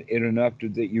trusted it enough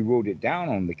that you wrote it down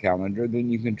on the calendar,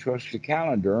 then you can trust the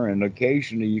calendar. And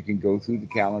occasionally you can go through the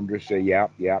calendar, say,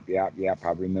 yep, yep, yep, yep,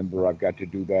 I remember I've got to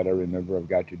do that. I remember I've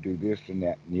got to do this and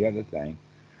that and the other thing.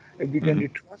 And begin Hmm. to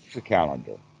trust the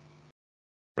calendar.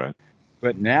 Right.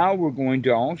 But now we're going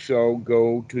to also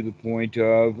go to the point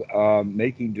of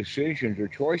making decisions or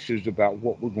choices about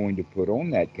what we're going to put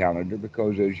on that calendar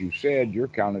because, as you said, your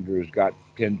calendar has got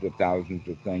tens of thousands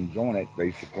of things on it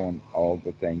based upon all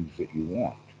the things that you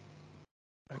want.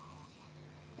 Right.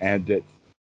 And that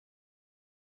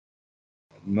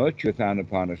much with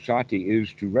Anapanasati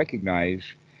is to recognize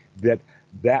that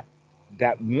that,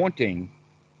 that wanting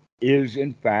is,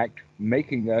 in fact,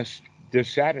 making us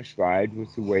dissatisfied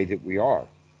with the way that we are.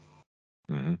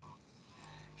 Hmm.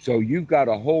 So you've got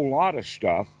a whole lot of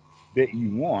stuff that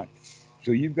you want.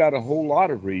 So you've got a whole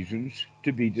lot of reasons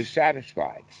to be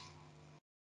dissatisfied.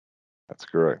 That's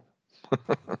correct.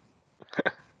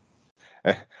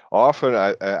 Often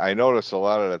I notice a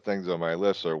lot of the things on my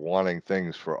list are wanting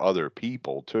things for other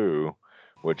people too,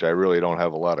 which I really don't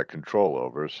have a lot of control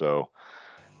over. So,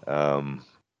 um,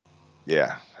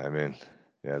 yeah, I mean,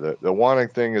 yeah, the wanting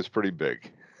thing is pretty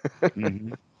big.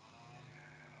 Hmm.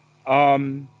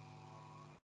 Um,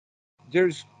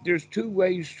 there's two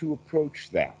ways to approach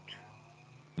that.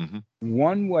 Hmm.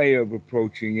 One way of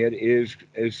approaching it is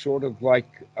sort of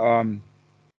like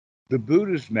the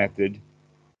Buddha's method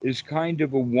is kind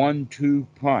of a one-two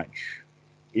punch,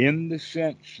 in the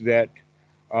sense that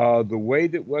the way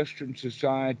that Western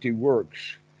society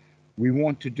works, we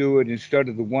want to do it instead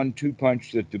of the one-two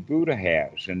punch that the Buddha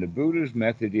has. And the Buddha's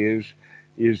method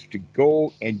is to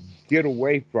go and get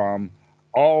away from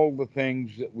all the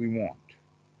things that we want.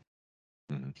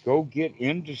 Hmm. Go get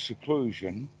into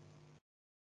seclusion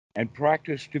and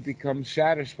practice to become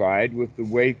satisfied with the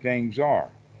way things are.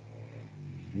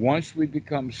 Once we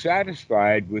become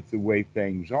satisfied with the way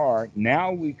things are,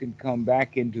 now we can come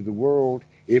back into the world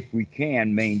if we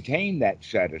can maintain that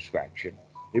satisfaction.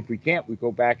 If we can't, we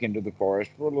go back into the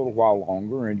forest for a little while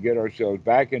longer and get ourselves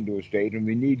back into a state, and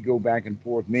we need to go back and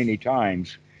forth many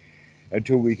times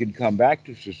until we can come back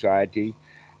to society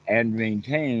and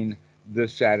maintain the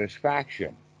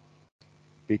satisfaction.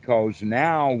 Because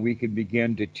now we can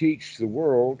begin to teach the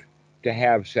world to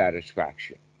have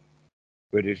satisfaction.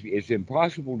 But it's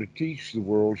impossible to teach the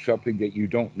world something that you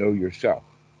don't know yourself.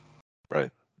 Right.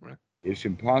 Right. It's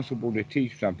impossible to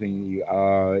teach something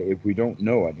if we don't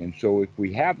know it. And so, if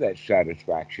we have that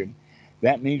satisfaction,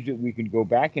 that means that we can go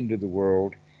back into the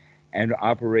world and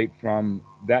operate from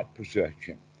that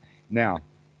perception. Now,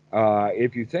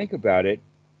 if you think about it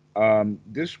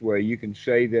this way, you can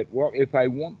say that, well, if I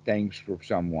want things for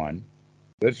someone,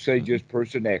 let's say Hmm. just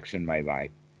person X in my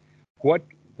life, what,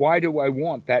 why do I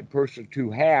want that person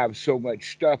to have so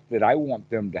much stuff that I want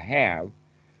them to have,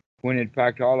 when in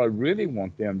fact all I really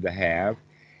want them to have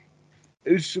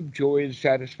is some joy and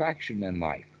satisfaction in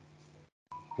life?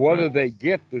 Right. Whether they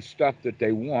get the stuff that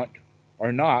they want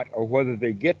or not, or whether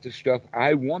they get the stuff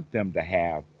I want them to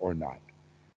have or not.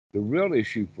 The real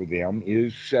issue for them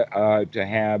is to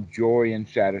have joy and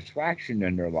satisfaction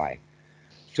in their life.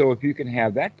 So if you can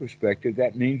have that perspective,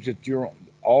 that means that you're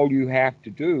all you have to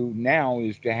do now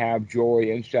is to have joy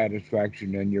and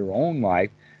satisfaction in your own life,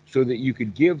 so that you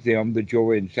could give them the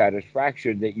joy and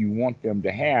satisfaction that you want them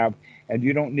to have, and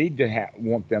you don't need to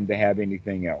want them to have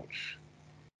anything else.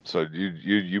 So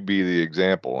you be the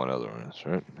example, in other words,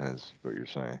 right? That's what you're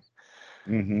saying.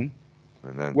 Hmm.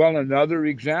 And then Well, another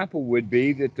example would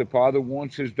be that the father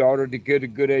wants his daughter to get a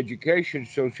good education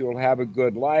so she'll have a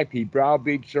good life. He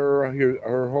browbeats her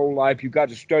whole life. You got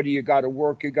to study, you got to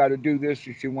work, you got to do this,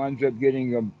 and she winds up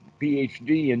getting a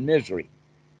PhD in misery.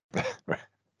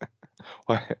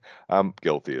 I'm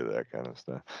guilty of that kind of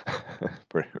stuff.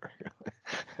 Pretty regularly.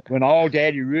 When all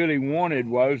daddy really wanted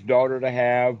was daughter to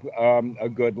have a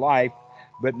good life.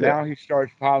 But Yeah. now he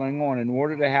starts piling on. In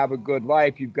order to have a good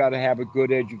life, you've got to have a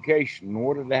good education. In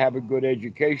order to have a good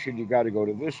education, you got to go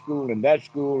to this school and that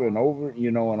school and over,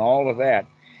 and all of that.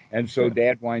 And so Yeah.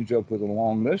 dad winds up with a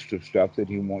long list of stuff that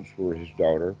he wants for his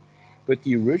daughter. But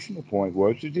the original point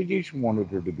was that he just wanted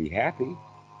her to be happy.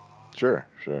 Sure.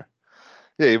 Sure.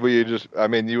 Yeah, but you just, I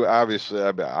mean, you obviously,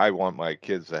 I mean, I want my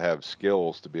kids to have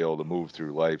skills to be able to move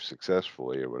through life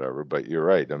successfully or whatever. But you're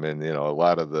right. I mean, a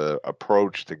lot of the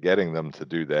approach to getting them to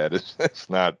do that is it's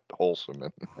not wholesome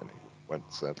in any one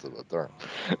sense of the term.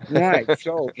 Right.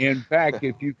 So, in fact,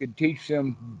 if you could teach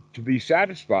them to be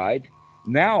satisfied,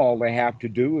 now all they have to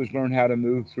do is learn how to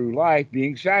move through life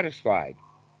being satisfied.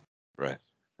 Right.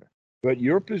 But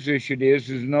your position is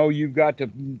no, you've got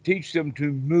to teach them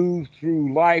to move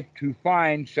through life to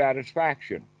find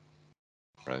satisfaction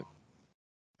Right.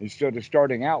 instead of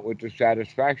starting out with the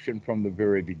satisfaction from the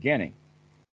very beginning.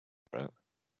 Right.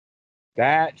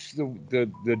 That's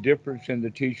the difference in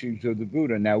the teachings of the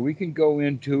Buddha. Now we can go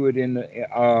into it in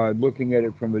looking at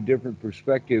it from a different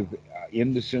perspective,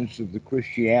 in the sense of the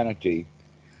Christianity,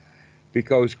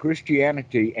 because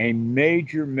Christianity, a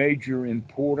major, major,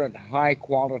 important, high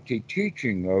quality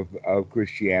teaching of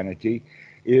Christianity,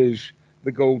 is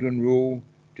the golden rule: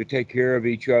 to take care of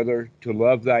each other, to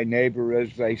love thy neighbor as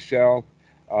thyself,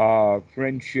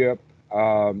 friendship,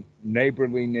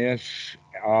 neighborliness,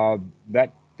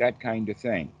 that kind of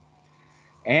thing.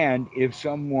 And if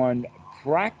someone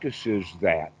practices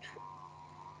that,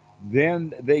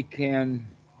 then they can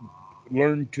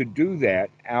learn to do that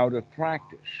out of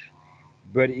practice.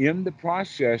 But in the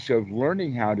process of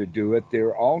learning how to do it,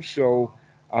 they're also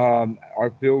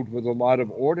are filled with a lot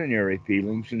of ordinary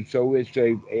feelings, and so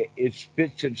it's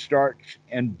fits and starts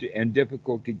and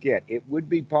difficult to get. It would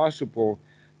be possible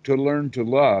to learn to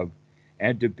love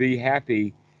and to be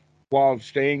happy while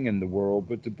staying in the world,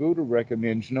 but the Buddha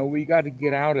recommends no, we got to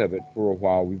get out of it for a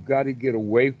while. We've got to get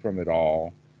away from it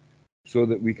all so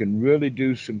that we can really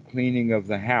do some cleaning of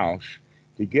the house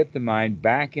to get the mind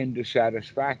back into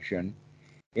satisfaction,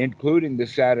 including the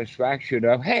satisfaction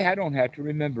of, hey, I don't have to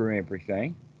remember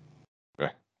everything,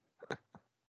 Right.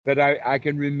 but I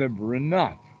can remember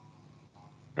enough.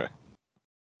 Right.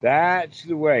 That's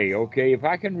the way, okay? If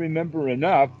I can remember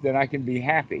enough, then I can be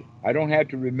happy. I don't have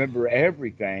to remember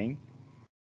everything,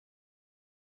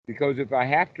 because if I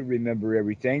have to remember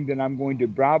everything, then I'm going to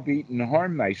browbeat and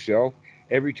harm myself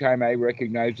every time I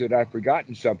recognize that I've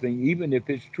forgotten something, even if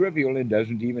it's trivial and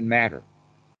doesn't even matter.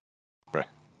 Right.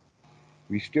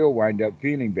 We still wind up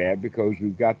feeling bad because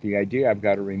we've got the idea I've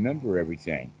got to remember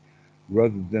everything.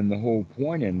 rather than the whole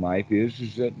point in life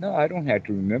is that no, I don't have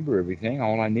to remember everything.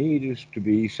 All I need is to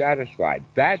be satisfied.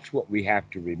 That's what we have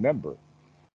to remember,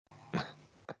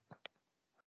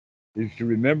 is to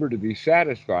remember to be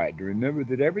satisfied, to remember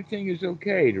that everything is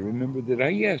okay, to remember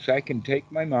that yes, I can take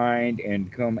my mind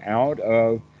and come out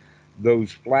of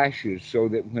those flashes, so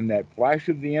that when that flash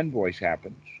of the invoice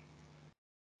happens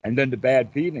and then the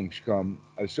bad feelings come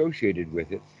associated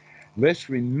with it, let's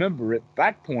remember at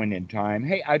that point in time,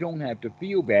 hey, I don't have to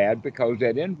feel bad because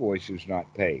that invoice is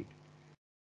not paid.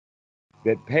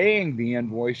 That paying the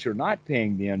invoice or not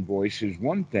paying the invoice is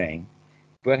one thing,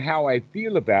 but how I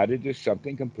feel about it is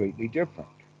something completely different.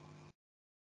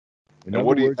 In And other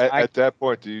what do you words, I at that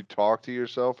point, do you talk to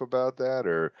yourself about that?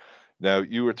 Or now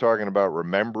you were talking about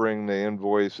remembering the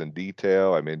invoice in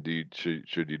detail. I mean,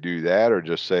 should you do that, or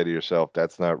just say to yourself,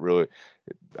 that's not really,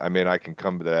 I mean, I can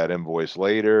come to that invoice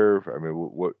later. I mean,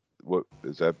 what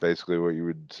is that basically what you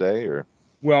would say? Or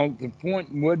well, the point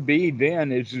would be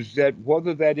then is that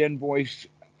whether that invoice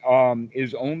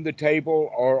is on the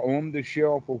table or on the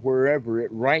shelf or wherever,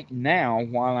 it right now,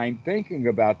 while I'm thinking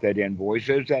about that invoice,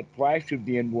 as that flash of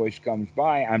the invoice comes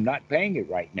by, I'm not paying it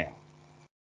right now.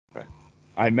 okay.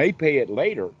 I may pay it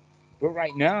later, but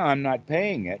right now I'm not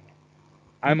paying it.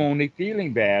 I'm Mhm. only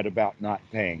feeling bad about not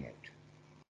paying it.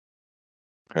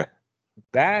 Okay.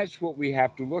 That's what we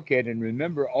have to look at and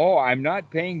remember. Oh, I'm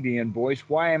not paying the invoice.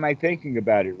 Why am I thinking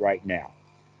about it right now?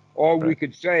 Or we Right.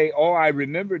 could say, oh, I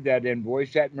remembered that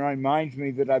invoice. That reminds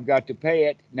me that I've got to pay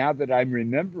it. Now that I'm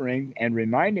remembering and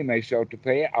reminding myself to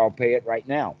pay it, I'll pay it right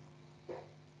now.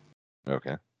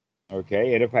 Okay.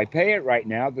 Okay. And if I pay it right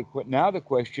now, now the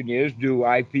question is, do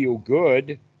I feel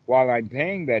good while I'm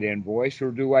paying that invoice,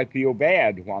 or do I feel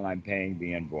bad while I'm paying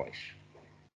the invoice?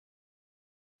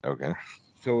 Okay.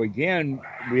 So again,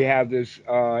 we have this.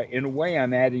 In a way,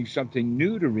 I'm adding something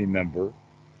new to remember,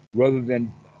 rather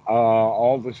than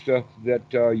all the stuff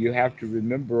that you have to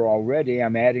remember already.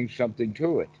 I'm adding something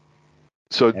to it,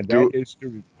 So and that do is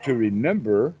to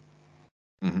remember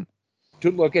mhm.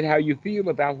 to look at how you feel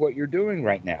about what you're doing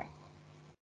right now,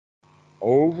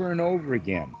 over and over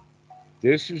again.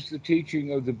 This is the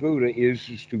teaching of the Buddha: is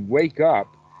to wake up,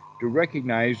 to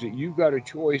recognize that you've got a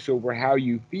choice over how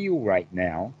you feel right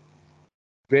now.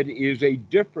 That is a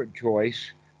different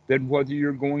choice than whether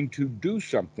you're going to do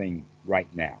something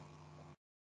right now.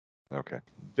 Okay.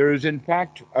 There is, in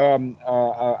fact,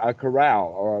 a corral,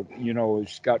 or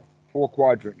it's got four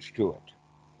quadrants to it,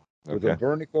 with a Okay.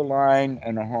 vertical line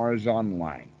and a horizontal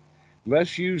line.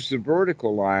 Let's use the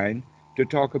vertical line to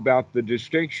talk about the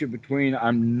distinction between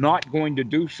I'm not going to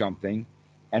do something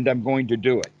and I'm going to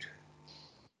do it.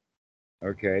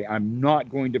 Okay, I'm not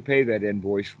going to pay that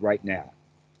invoice right now,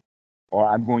 or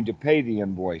I'm going to pay the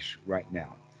invoice right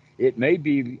now. It may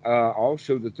be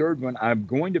also the third one, I'm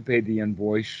going to pay the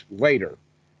invoice later.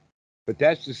 But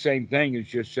that's the same thing as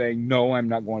just saying, no, I'm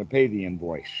not going to pay the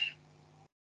invoice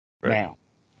Right. now.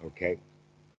 Okay.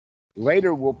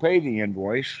 Later, we'll pay the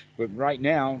invoice, but right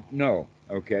now, no.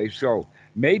 Okay. So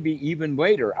maybe even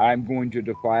later, I'm going to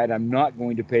defy it. I'm not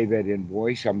going to pay that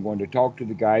invoice. I'm going to talk to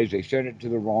the guys. They sent it to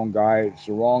the wrong guy. It's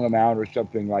the wrong amount or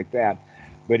something like that.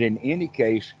 But in any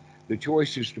case, the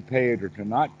choice is to pay it or to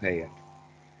not pay it.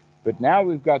 But now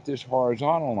we've got this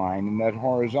horizontal line, and that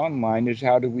horizontal line is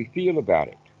how do we feel about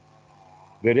it?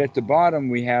 That at the bottom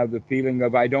we have the feeling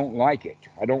of I don't like it.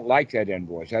 I don't like that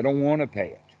invoice. I don't want to pay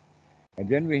it. And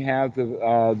then we have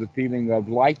the feeling of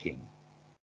liking.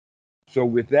 So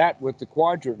with that, with the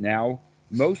quadrant now,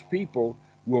 most people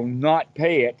will not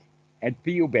pay it and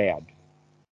feel bad.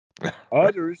 Right.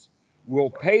 Others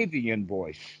will pay the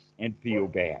invoice and feel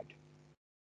bad.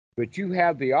 But you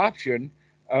have the option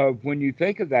of, when you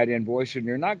think of that invoice and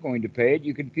you're not going to pay it,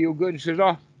 you can feel good and says,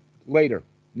 oh, later.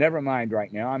 Never mind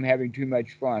right now. I'm having too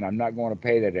much fun. I'm not going to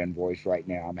pay that invoice right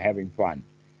now. I'm having fun.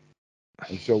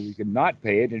 And so we can not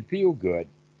pay it and feel good.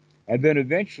 And then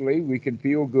eventually we can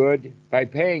feel good by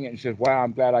paying it and say, wow,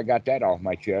 I'm glad I got that off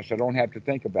my chest. I don't have to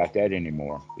think about that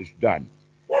anymore. It's done.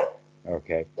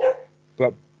 Okay.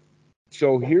 But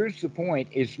so here's the point: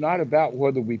 it's not about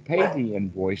whether we pay the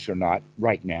invoice or not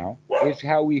right now, it's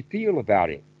how we feel about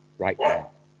it right now.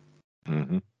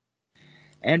 Hmm.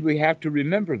 And we have to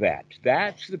remember that.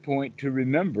 That's the point to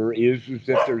remember, is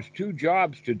that there's two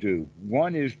jobs to do.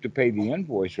 One is to pay the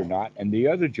invoice or not, and the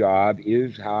other job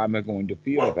is how am I going to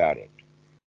feel about it?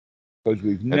 Because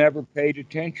we've And never paid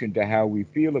attention to how we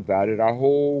feel about it. Our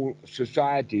whole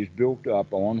society is built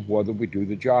up on whether we do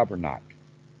the job or not.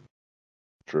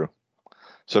 true.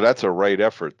 So that's a right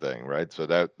effort thing, right? So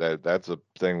that's a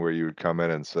thing where you would come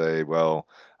in and say, well,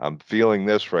 I'm feeling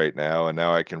this right now, and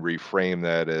now I can reframe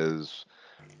that as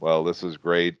well, this is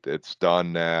great, it's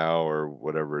done now, or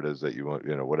whatever it is that you want,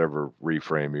 whatever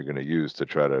reframe you're going to use to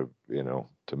try to,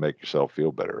 to make yourself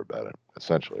feel better about it,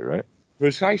 essentially, right?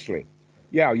 Precisely.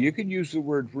 Yeah, you can use the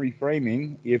word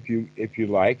reframing if you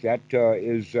like. That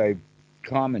is a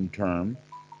common term,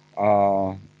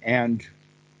 and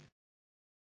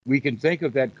we can think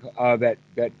of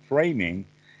that framing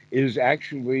is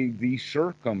actually the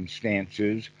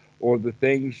circumstances or the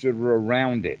things that are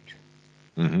around it.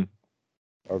 Hmm.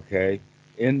 Okay,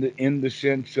 in the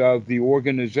sense of the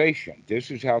organization, this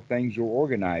is how things are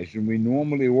organized, and we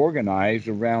normally organize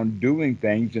around doing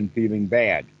things and feeling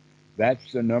bad.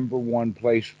 That's the number one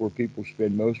place where people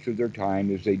spend most of their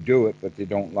time is they do it, but they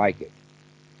don't like it.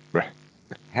 Right.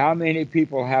 How many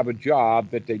people have a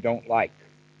job that they don't like?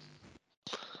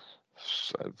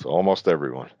 It's almost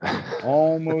everyone.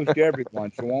 Almost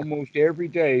everyone. So almost every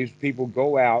day, people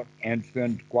go out and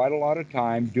spend quite a lot of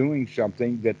time doing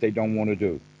something that they don't want to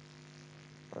do.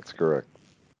 That's correct.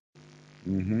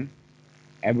 Hmm.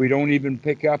 And we don't even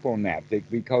pick up on that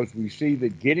because we see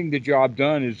that getting the job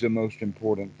done is the most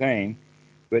important thing.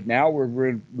 But now we're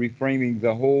reframing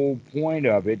the whole point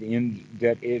of it in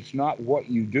that it's not what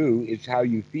you do, it's how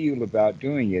you feel about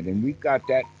doing it. And we've got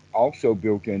that also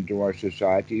built into our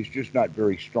society. It's just not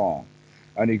very strong.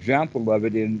 An example of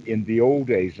it in the old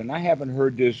days, and I haven't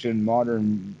heard this in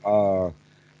modern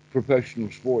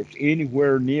professional sports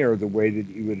anywhere near the way that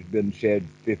it would have been said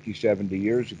 50, 70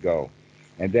 years ago.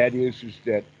 And that is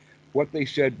that what they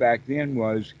said back then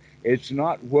was it's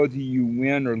not whether you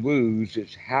win or lose,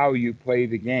 it's how you play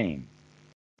the game.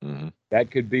 Hmm.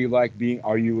 That could be like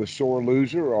are you a sore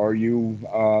loser or are you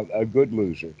a good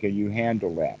loser? Can you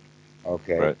handle that?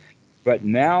 Okay. Right. But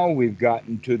now we've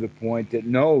gotten to the point that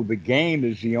no, the game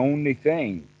is the only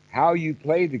thing. How you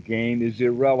play the game is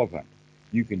irrelevant.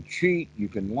 You can cheat, you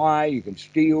can lie, you can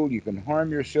steal, you can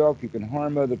harm yourself, you can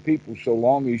harm other people so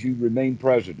long as you remain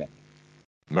president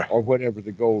Right. or whatever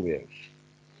the goal is.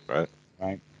 Right.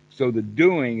 Right? So the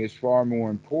doing is far more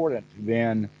important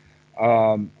than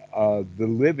the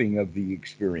living of the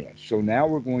experience. So now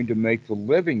we're going to make the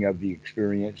living of the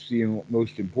experience the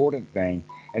most important thing,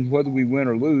 and whether we win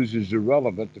or lose is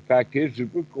irrelevant. The fact is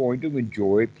that we're going to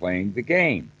enjoy playing the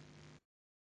game.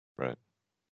 Right.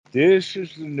 This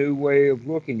is the new way of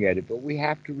looking at it, but we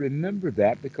have to remember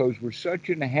that because we're such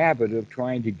in a habit of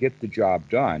trying to get the job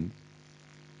done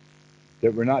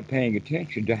that we're not paying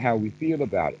attention to how we feel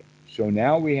about it. So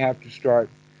now we have to start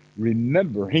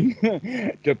remembering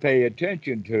to pay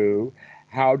attention to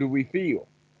how do we feel.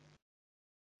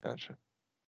 Gotcha.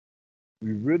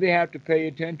 We really have to pay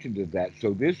attention to that.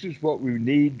 So this is what we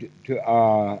need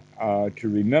to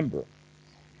remember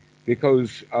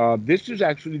because this is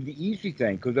actually the easy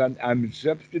thing because I'm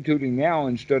substituting now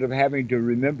instead of having to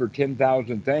remember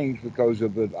 10,000 things because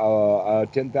of a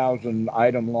 10,000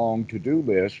 item long to-do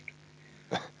list.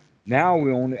 Now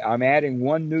I'm adding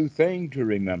one new thing to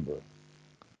remember.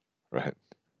 Right.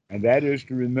 And that is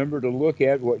to remember to look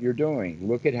at what you're doing.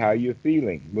 Look at how you're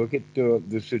feeling. Look at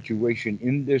the situation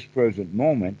in this present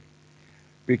moment.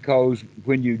 Because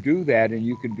when you do that and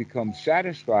you can become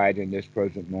satisfied in this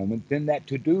present moment, then that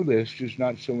to do list is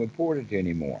not so important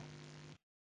anymore.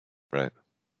 Right.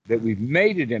 That we've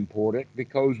made it important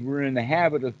because we're in the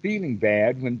habit of feeling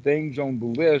bad when things on the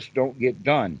list don't get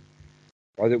done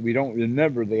or that we don't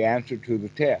remember the answer to the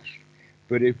test.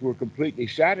 But if we're completely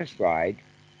satisfied,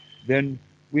 then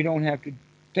we don't have to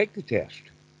take the test.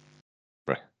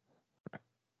 Right.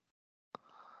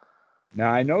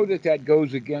 Now, I know that that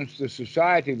goes against the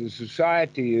society. The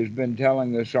society has been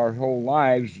telling us our whole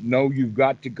lives no, you've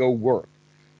got to go work.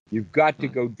 You've got to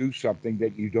Mm. go do something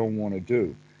that you don't want to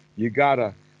do. You got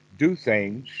to do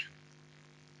things.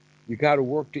 You got to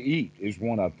work to eat, is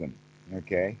one of them.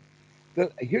 Okay.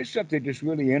 Here's something that's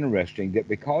really interesting that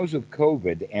because of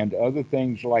COVID and other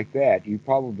things like that, you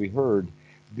probably heard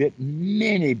that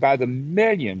many, by the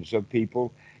millions of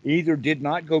people, either did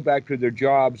not go back to their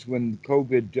jobs when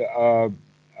COVID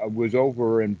was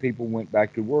over and people went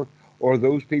back to work, or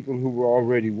those people who were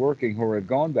already working or had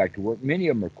gone back to work, many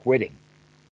of them are quitting.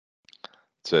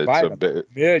 It's By a the bit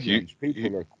huge, millions,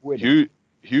 people are quitting.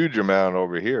 huge amount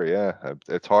over here. Yeah,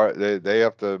 it's hard. They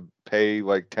have to pay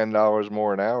like $10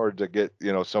 more an hour to get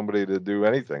somebody to do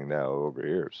anything now over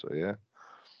here. So yeah.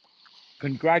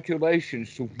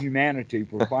 Congratulations to humanity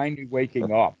for finally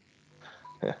waking up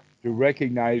to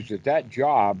recognize that that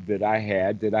job that I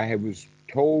had, was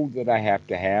told that I have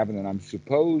to have and that I'm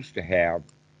supposed to have,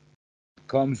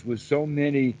 comes with so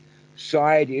many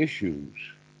side issues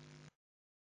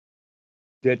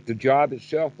that the job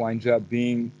itself winds up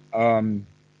being, let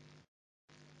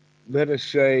us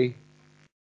say,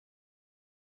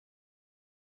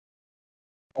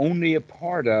 only a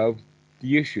part of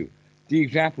the issue. The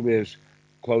example is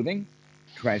clothing,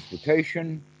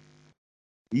 transportation,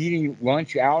 eating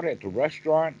lunch out at the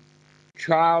restaurant,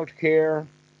 child care,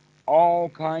 all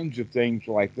kinds of things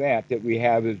like that that we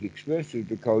have as expenses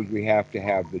because we have to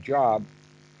have the job.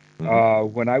 Hmm.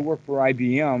 When I worked for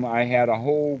IBM, I had a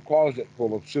whole closet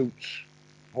full of suits,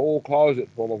 whole closet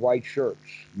full of white shirts.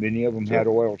 Many of them Sure. had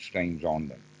oil stains on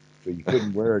them, so you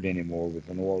couldn't wear it anymore with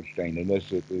an oil stain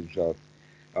unless it was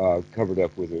covered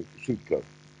up with a suit coat.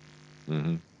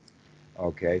 Hmm.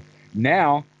 Okay,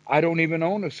 now I don't even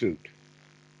own a suit.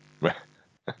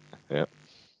 Yeah.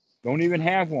 Don't even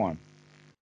have one.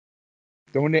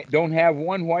 Don't have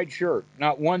one white shirt,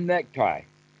 not one necktie.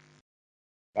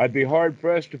 I'd be hard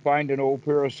pressed to find an old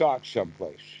pair of socks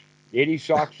someplace. Any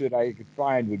socks that I could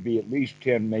find would be at least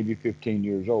 10, maybe 15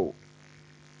 years old.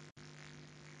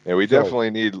 Yeah, we So,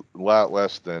 definitely need a lot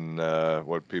less than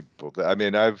what people. I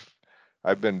mean, I've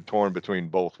been torn between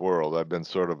both worlds. I've been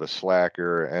sort of a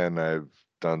slacker, and I've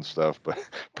done stuff, but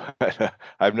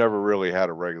I've never really had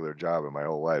a regular job in my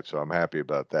whole life, so I'm happy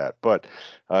about that. But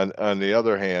on the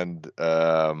other hand,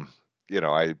 I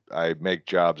make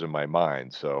jobs in my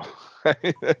mind, so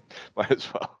might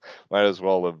as well might as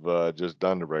well have just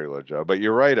done the regular job. But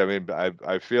you're right. I mean,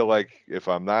 I feel like if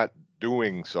I'm not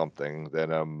doing something,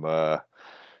 then I'm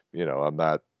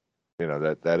not,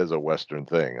 that is a Western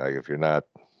thing. Like if you're not,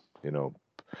 you know,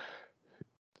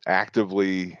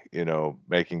 actively,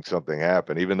 making something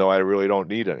happen, even though I really don't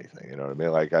need anything, you know what I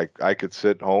mean? Like I could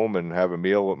sit home and have a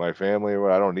meal with my family, or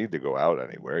I don't need to go out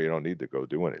anywhere. You don't need to go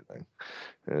do anything.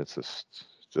 And it's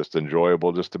just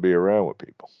enjoyable just to be around with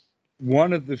people.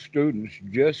 one of the students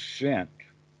just sent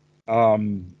a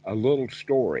little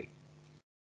story.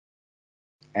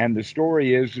 And the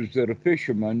story is that a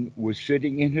fisherman was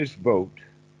sitting in his boat,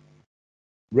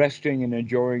 resting and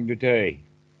enjoying the day.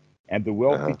 And the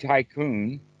wealthy Uh-huh.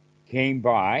 tycoon came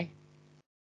by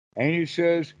and he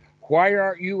says, "Why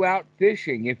aren't you out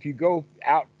fishing? If you go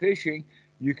out fishing,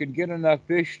 you can get enough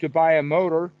fish to buy a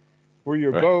motor for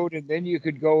your Right. boat, and then you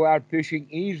could go out fishing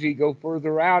easy, go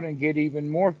further out, and get even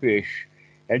more fish.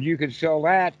 And you could sell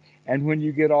that. And when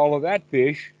you get all of that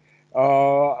fish,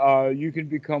 you can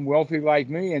become wealthy like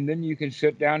me, and then you can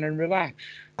sit down and relax."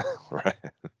 Right.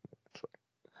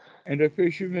 And the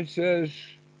fisherman says,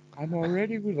 "I'm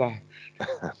already relaxed."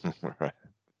 Right.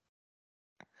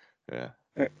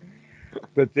 Yeah.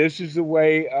 But this is the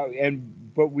way,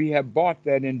 but we have bought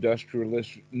that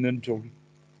industrialist mental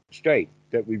state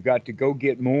that we've got to go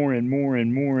get more and more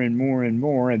and more and more and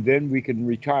more, and then we can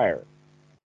retire.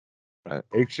 Right.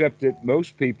 Except that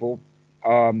most people,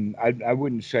 I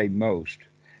wouldn't say most,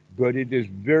 but it is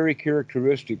very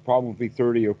characteristic, probably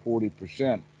 30 or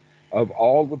 40% of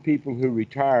all the people who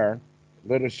retire,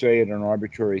 let us say at an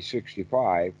arbitrary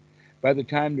 65, by the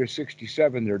time they're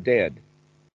 67, they're dead.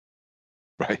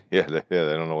 Right. Yeah, they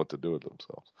don't know what to do with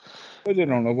themselves. But they Yeah.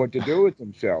 don't know what to do with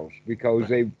themselves because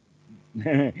they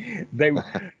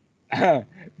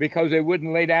because they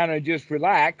wouldn't lay down and just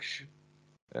relax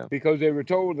Yeah. because they were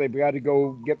told they've got to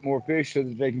go get more fish so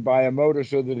that they can buy a motor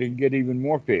so that they can get even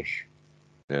more fish.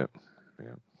 Yeah.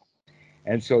 Yeah.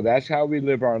 And so that's how we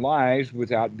live our lives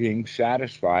without being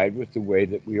satisfied with the way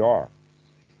that we are.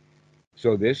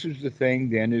 So this is the thing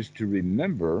then is to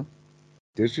remember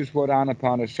this is what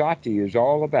Anapanasati is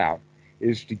all about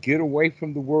is to get away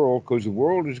from the world because the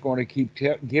world is going to keep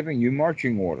giving you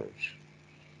marching orders.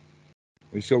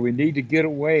 And so we need to get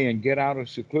away and get out of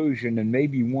seclusion, and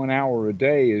maybe 1 hour a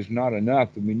day is not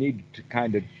enough, and we need to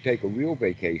kind of take a real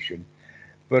vacation.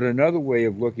 But another way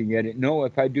of looking at it, no,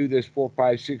 if I do this 4,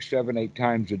 5, 6, 7, 8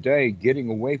 times a day, getting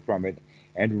away from it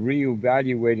and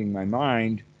reevaluating my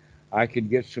mind, I can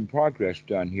get some progress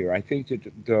done here. I think that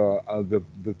the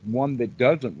one that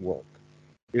doesn't work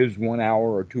is 1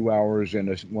 hour or 2 hours in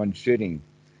one sitting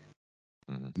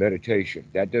Mhm. meditation.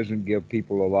 That doesn't give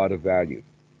people a lot of value.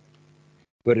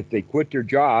 But if they quit their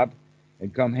job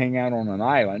and come hang out on an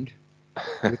island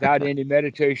without any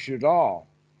meditation at all,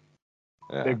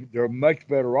 Yeah. they're much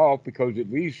better off because at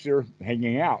least they're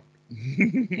hanging out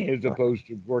as opposed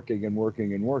to working and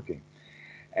working and working.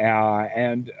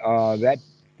 And that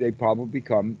they probably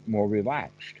become more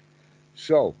relaxed.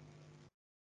 So,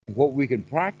 what we can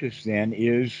practice then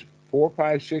is 4,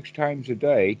 5, 6 times a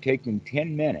day, taking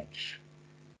 10 minutes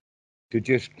to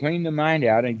just clean the mind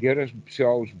out and get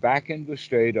ourselves back into a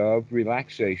state of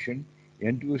relaxation,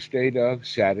 into a state of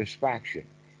satisfaction.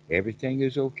 Everything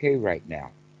is okay right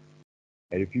now.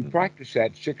 And if you Mhm. practice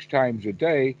that 6 times a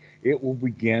day, it will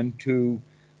begin to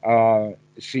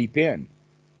seep in.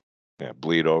 Yeah.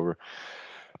 Bleed over.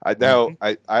 Mhm.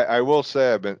 I will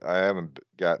say I haven't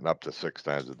gotten up to 6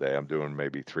 times a day. I'm doing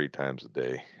maybe 3 times a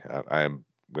day. I am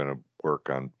going to work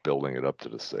on building it up to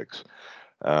the six.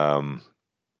 Um,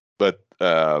 but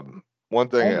one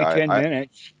thing Only 10 I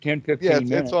minutes, 10, yeah, 15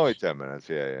 it's only minutes. 10 minutes.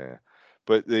 Yeah, yeah.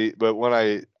 Yeah. But when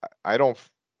I don't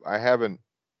I haven't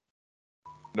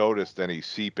noticed any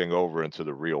seeping over into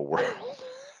the real world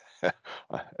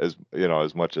as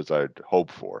as much as I'd hope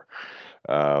for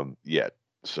yet.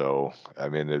 So I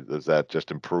mean, does that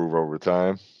just improve over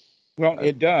time? Well, I,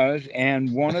 it does.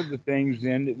 And one of the things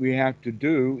then that we have to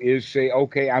do is say,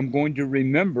 okay, I'm going to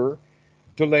remember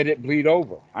to let it bleed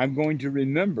over. I'm going to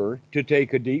remember to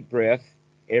take a deep breath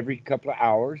every couple of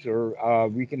hours, or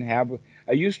we can have.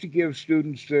 I used to give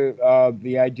students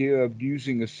the idea of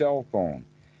using a cell phone,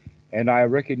 and I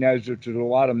recognize that there's a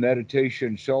lot of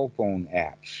meditation cell phone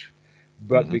apps.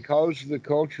 But hmm because the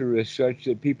culture is such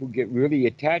that people get really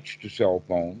attached to cell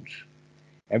phones,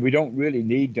 and we don't really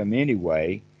need them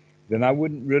anyway, then I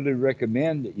wouldn't really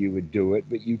recommend that you would do it.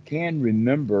 But you can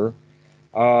remember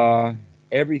uh,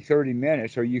 every 30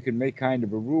 minutes, or you can make kind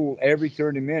of a rule every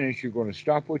 30 minutes, you're going to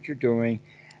stop what you're doing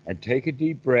and take a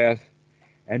deep breath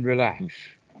and relax.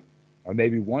 Or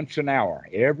maybe once an hour.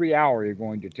 Every hour, you're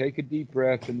going to take a deep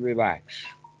breath and relax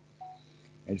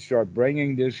and start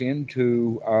bringing this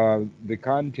into the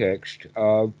context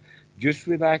of just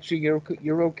relaxing.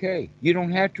 You're okay. You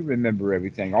don't have to remember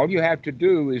everything. All you have to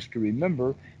do is to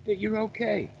remember that you're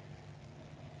okay.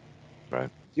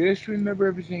 right. Just remember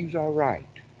everything's all right.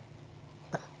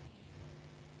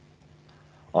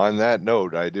 On that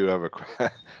note, I do have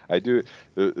I do.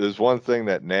 There's one thing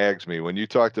that nags me when you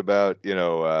talked about,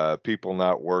 people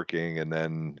not working, and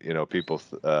then, people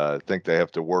think they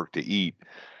have to work to eat.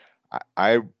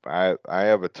 I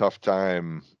have a tough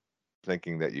time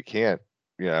thinking that you can't.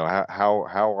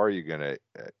 How are you going to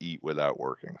eat without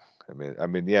working?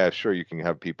 Yeah, sure, you can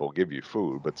have people give you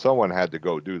food, but someone had to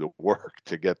go do the work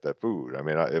to get the food.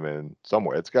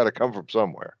 Somewhere it's got to come from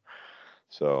somewhere.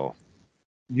 So,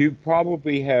 You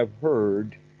probably have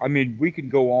heard, I mean, we can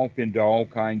go off into all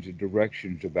kinds of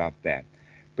directions about that,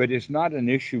 but it's not an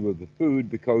issue of the food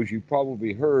because you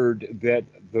probably heard that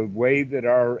the way that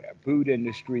our food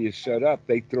industry is set up,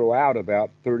 they throw out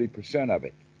about 30% of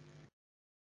it.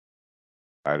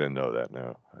 I didn't know that.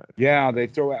 No. Yeah, they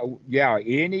throw out, yeah,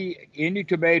 any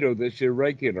tomato that's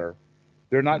irregular,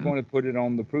 they're not Mhm. going to put it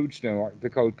on the food store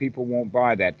because people won't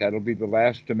buy that. That'll be the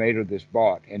last tomato that's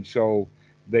bought, and so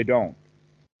they don't.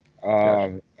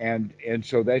 Gotcha. And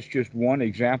so that's just one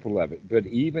example of it. But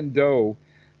even though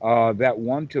that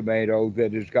one tomato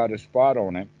that has got a spot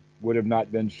on it would have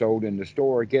not been sold in the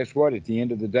store, guess what? At the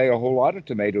end of the day, a whole lot of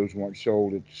tomatoes weren't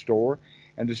sold at the store,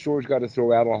 and the store's got to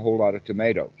throw out a whole lot of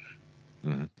tomatoes.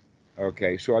 Mhm.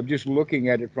 Okay, so I'm just looking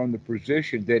at it from the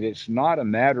position that it's not a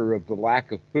matter of the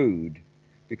lack of food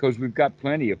because we've got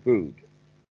plenty of food.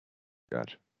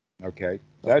 Gotcha. Okay,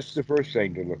 that's the first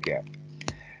thing to look at.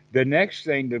 The next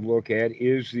thing to look at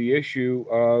is the issue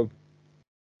of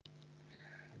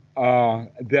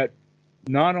that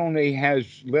not only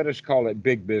has, let us call it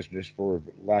big business for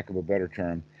lack of a better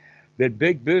term, that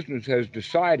big business has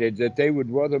decided that they would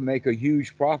rather make a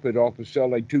huge profit off of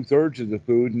selling two-thirds of the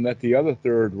food and let the other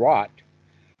third rot.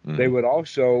 They Mhm. would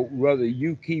also rather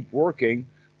you keep working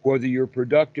whether you're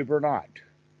productive or not.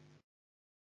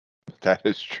 That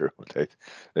is true.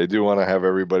 They do wanna have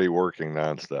everybody working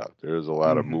nonstop. There's a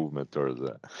lot of Hmm. movement towards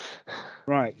that.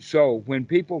 Right. So when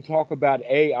people talk about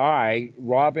AI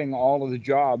robbing all of the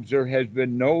jobs, there has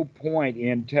been no point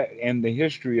in the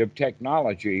history of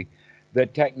technology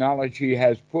that technology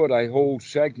has put a whole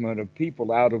segment of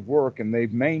people out of work and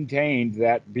they've maintained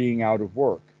that being out of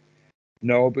work.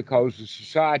 No, because the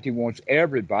society wants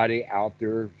everybody out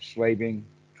there slaving,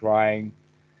 trying,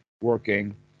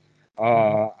 working.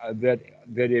 Mhm. That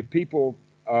if people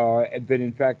that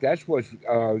in fact that's what's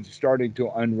starting to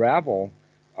unravel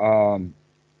um,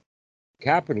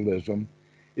 capitalism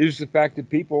is the fact that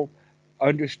people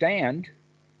understand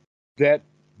that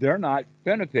they're not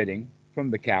benefiting from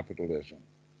the capitalism.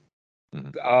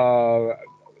 Mhm. Uh,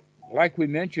 like we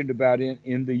mentioned about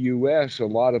in the US, a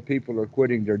lot of people are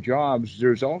quitting their jobs.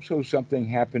 There's also something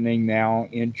happening now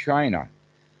in China.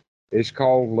 It's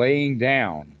called laying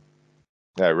down.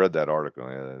 Yeah, I read that article,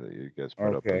 yeah, that you guys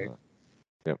put up in Okay. the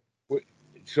yep.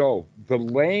 So the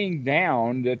laying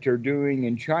down that they're doing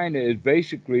in China is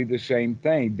basically the same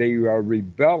thing. They are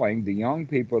rebelling. The young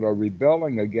people are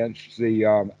rebelling against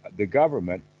the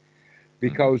government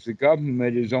Mhm. because the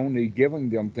government is only giving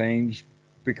them things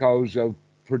because of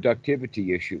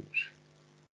productivity issues.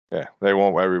 Yeah, they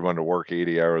want everyone to work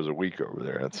 80 hours a week over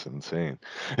there. That's insane.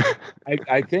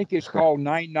 I think it's called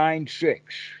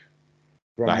 996,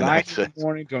 from 9 in the 996.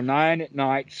 morning till 9 at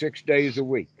night, 6 days a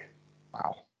week.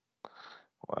 Wow.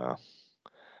 Wow.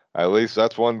 At least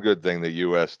that's one good thing the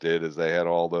U.S. did, is they had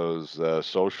all those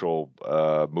social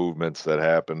movements that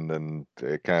happened, and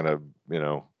it kind of,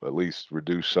 at least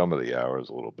reduced some of the hours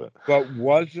a little bit. But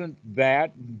wasn't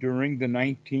that during the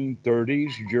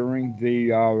 1930s, during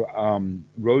the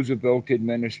Roosevelt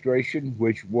administration,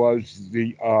 which was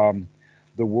the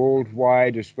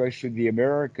worldwide, especially the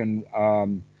American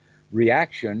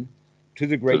reaction to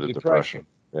the To Great the Depression.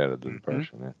 Depression? Yeah, the Hmm.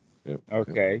 Depression. Yeah. Yep. Yep.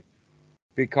 Okay.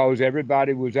 Because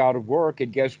everybody was out of work.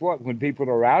 And guess what? When people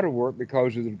are out of work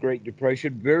because of the Great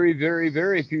Depression, very, very,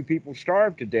 very few people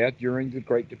starved to death during the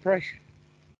Great Depression.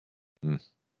 Mm.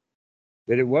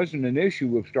 That it wasn't an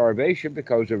issue of starvation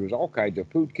because there was all kinds of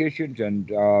food kitchens and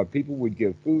people would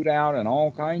give food out and all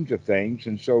kinds of things.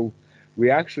 And so we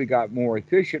actually got more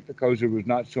efficient because there was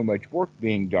not so much work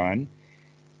being done.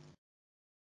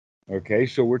 Okay,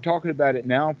 so we're talking about it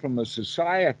now from a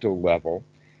societal level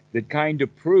that kind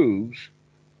of proves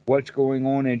what's going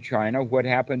on in China, what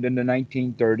happened in the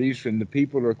 1930s, and the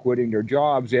people are quitting their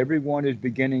jobs. Everyone is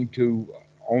beginning to,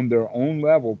 on their own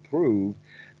level, prove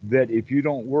that if you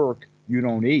don't work, you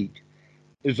don't eat,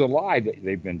 is a lie that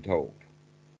they've been told.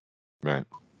 Right.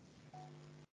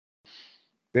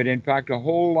 That in fact, a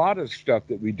whole lot of stuff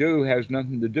that we do has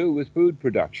nothing to do with food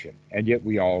production, and yet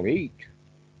we all eat.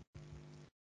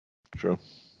 True.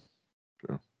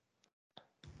 True.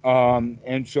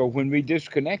 And so when we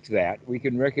disconnect that, we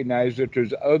can recognize that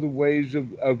there's other ways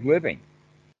of living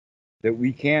that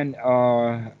we can.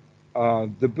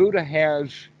 The Buddha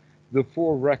has the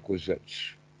four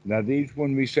requisites. Now, these,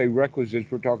 when we say requisites,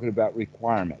 we're talking about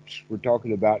requirements. We're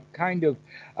talking about kind of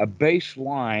a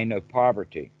baseline of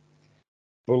poverty.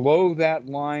 Below that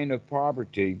line of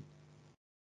poverty,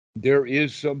 there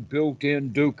is some built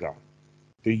in dukkha.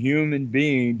 The human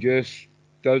being just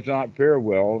does not fare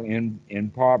well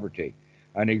in poverty.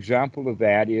 An example of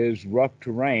that is rough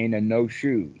terrain and no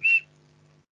shoes.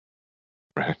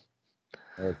 Right.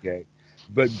 Okay.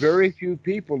 But very few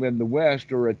people in the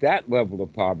West are at that level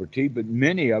of poverty, but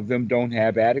many of them don't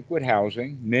have adequate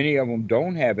housing. Many of them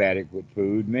don't have adequate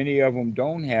food. Many of them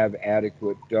don't have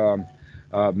adequate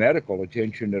medical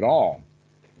attention at all.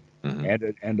 Hmm.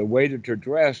 And the way that they're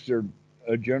dressed,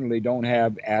 they generally don't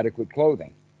have adequate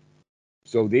clothing.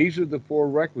 So these are the four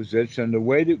requisites, and the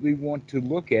way that we want to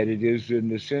look at it is in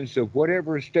the sense of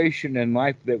whatever station in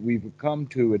life that we've come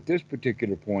to at this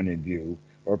particular point in view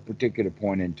or particular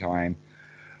point in time,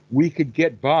 we could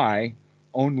get by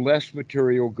on less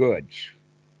material goods.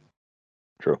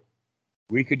 True.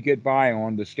 We could get by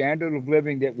on the standard of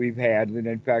living that we've had, and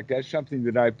in fact, that's something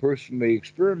that I personally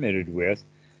experimented with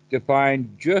to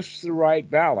find just the right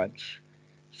balance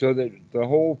so that the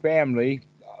whole family,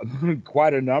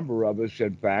 quite a number of us,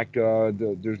 in fact,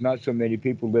 there's not so many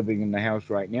people living in the house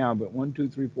right now, but one, two,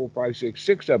 three, four, five,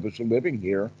 six of us are living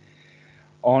here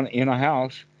on in a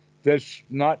house that's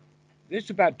not. It's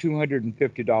about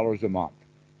 $250 a month.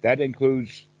 That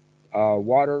includes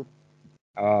water,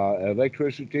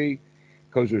 electricity,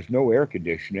 because there's no air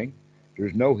conditioning,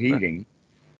 there's no Right. heating,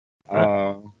 Right.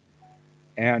 uh,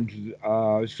 and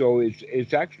so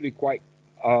it's actually quite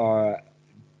uh,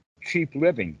 cheap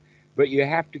living. But you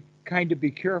have to kind of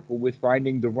be careful with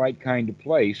finding the right kind of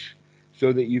place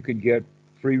so that you can get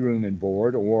free room and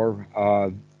board, or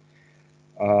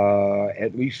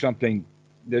at least something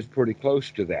that's pretty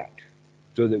close to that,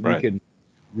 so that we Right. can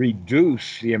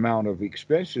reduce the amount of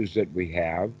expenses that we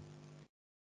have.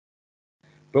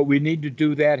 But we need to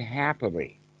do that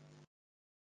happily,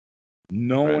 Right.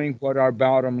 knowing what our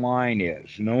bottom line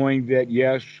is, knowing that,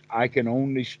 yes, I can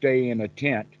only stay in a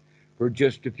tent for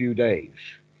just a few days,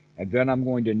 and then I'm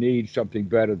going to need something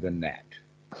better than that.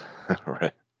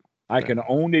 Right. I Right. can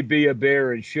only be a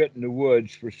bear and shit in the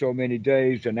woods for so many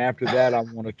days, and after that, I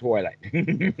want a toilet.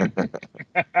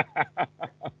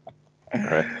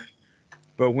 Right.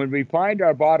 But when we find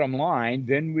our bottom line,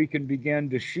 then we can begin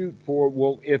to shoot for,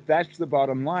 well, if that's the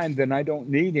bottom line, then I don't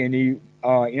need any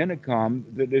income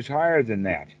that is higher than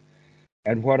that.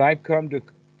 And what I've come to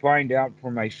find out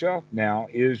for myself now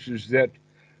is that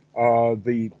uh,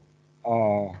 the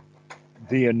uh,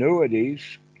 the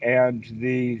annuities and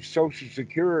the Social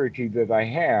Security that I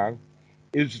have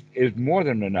is more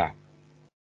than enough,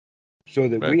 so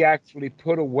that Right. we actually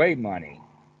put away money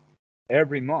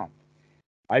every month.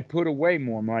 I put away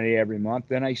more money every month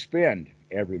than I spend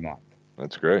every month.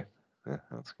 That's great. Yeah,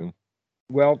 that's good.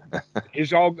 Well,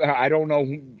 it's all, I don't know.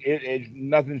 It's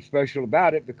nothing special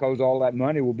about it because all that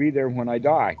money will be there when I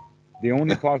die. The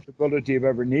only possibility of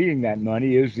ever needing that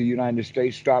money is the United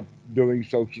States stop doing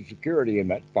Social Security, and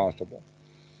that's possible.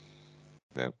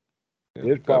 Yeah, yeah,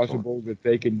 It's definitely. possible that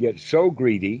they can get so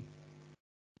greedy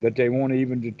that they want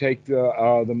even to take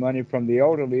the money from the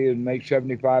elderly and make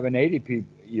 75 and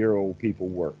 80-year old people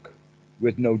work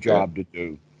with no Yeah. job to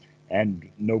do and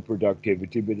no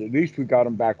productivity. But at least we got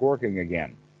them back working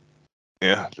again.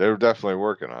 Yeah, they're definitely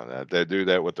working on that. They do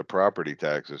that with the property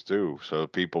taxes too. So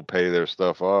people pay their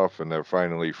stuff off and they're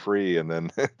finally free, and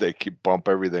then they keep bump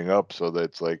everything up so that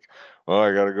it's like, well,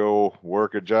 I got to go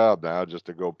work a job now just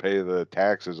to go pay the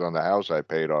taxes on the house I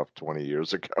paid off 20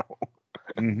 years ago.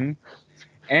 Hmm. It's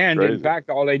And in crazy. fact,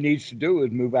 all they needs to do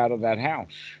is move out of that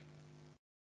house.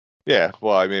 Yeah,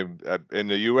 well, I mean, in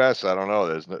the U.S., I don't know.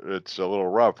 It's a little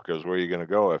rough because where are you going to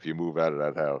go if you move out of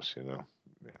that house? Yeah.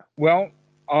 Well,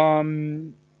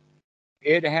 um,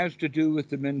 it has to do with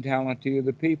the mentality of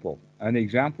the people. An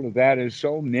example of that is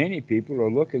so many people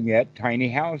are looking at tiny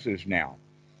houses now.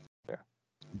 Yeah.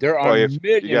 There are Well, if you got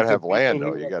to millions have of people land though,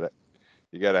 who are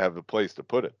you got to have the place to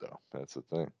put it though. That's the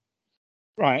thing.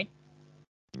 right,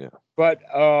 Yeah. but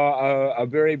a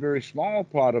very, very small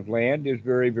plot of land is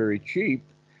very, very cheap.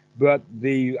 But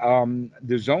the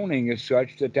zoning is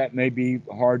such that that may be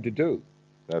hard to do.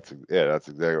 That's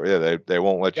exactly, yeah, they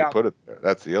won't let you Yeah. put it there.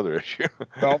 That's the other issue.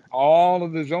 Well, all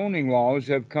of the zoning laws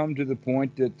have come to the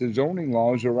point that the zoning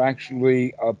laws are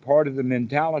actually a part of the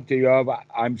mentality of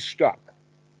I'm stuck.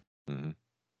 Mhm.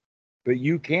 But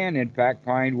you can, in fact,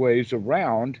 find ways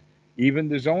around even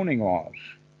the zoning laws.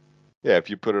 Yeah, if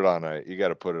you put it on you got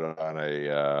to put it on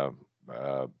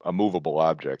a movable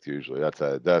object usually.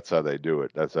 That's how they do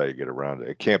it. That's how you get around it.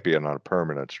 It can't be on a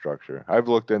permanent structure. I've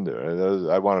looked into it.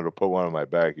 I wanted to put one in my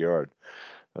backyard.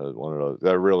 One of those.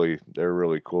 They're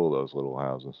really cool. Those little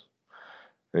houses.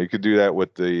 And you could do that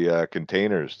with the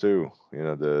containers too.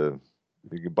 You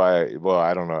could buy. Well,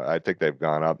 I don't know. I think they've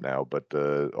gone up now, but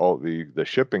the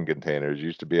shipping containers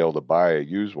used to be able to buy a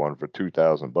used one for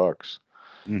 $2,000.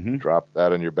 Hmm. Drop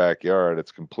that in your backyard.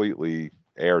 It's completely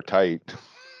airtight.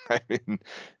 I mean,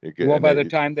 you could, Well, and by the they,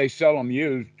 time they sell them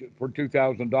used for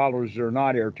 $2,000, they're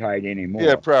not airtight yeah,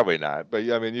 anymore. probably not. But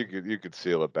yeah, I mean, you could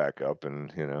seal it back up,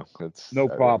 and it's No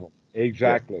problem. yeah,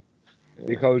 Exactly. yeah,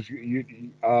 Because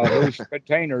those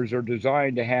containers are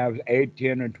designed to have 8,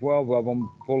 10, and 12 of them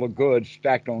full of goods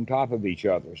stacked on top of each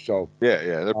other.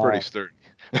 yeah. They're pretty Uh, sturdy.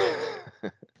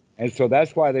 And so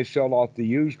that's why they sell off the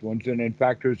used ones. And in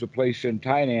fact, there's a place in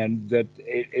Thailand that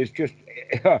it's just,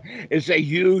 it's a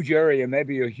huge area,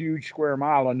 maybe a huge square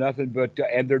mile or nothing, but,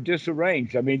 and they're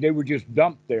disarranged. I mean, they were just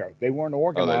dumped there. They weren't Oh,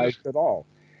 organized at all.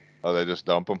 they just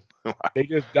dump them. They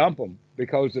just dump them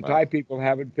because the Wow. Thai people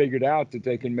haven't figured out that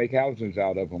they can make houses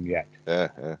out of them yet. Yeah,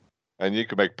 yeah. And you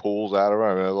can make pools out of it.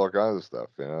 I mean, there's all kinds of stuff.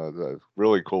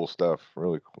 Really cool stuff.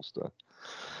 Really cool stuff.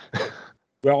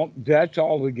 Well, that's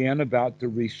all again about the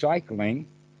recycling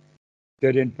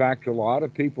that in fact a lot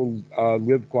of people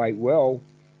live quite well,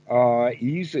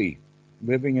 easy,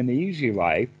 living an easy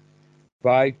life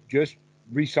by just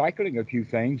recycling a few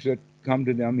things that come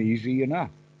to them easy enough.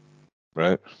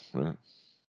 Right. Right.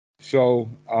 So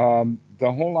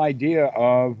the whole idea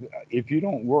of if you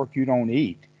don't work, you don't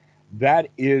eat, that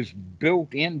is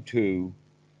built into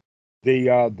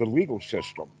the legal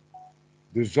system,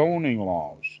 the zoning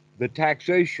laws, the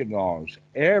taxation laws.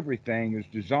 Everything is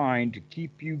designed to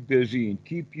keep you busy and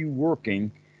keep you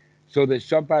working so that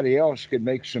somebody else can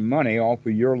make some money off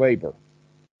of your labor.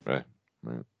 Right.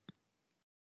 Right.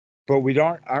 But we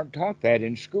aren't taught that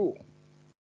in school.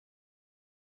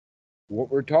 What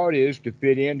we're taught is to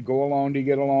fit in, go along to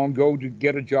get along, go to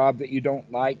get a job that you don't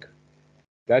like.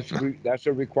 That's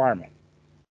a requirement.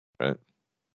 Right.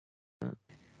 Right.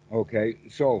 Okay,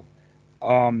 so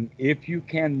if you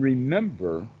can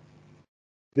remember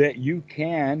that you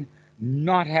can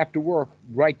not have to work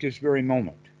right this very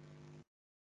moment,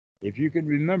 if you can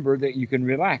remember that you can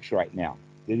relax right now,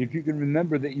 that if you can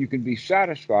remember that you can be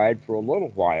satisfied for a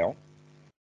little while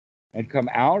and come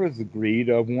out of the greed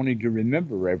of wanting to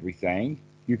remember everything,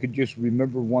 you could just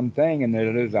remember one thing, and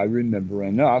that is, I remember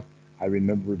enough. I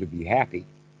remember to be happy.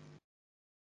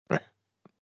 Right.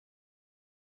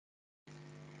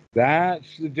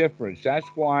 That's the difference. That's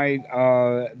why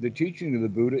the teaching of the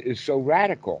Buddha is so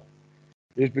radical,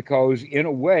 is because in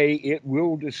a way it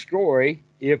will destroy,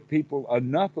 if people,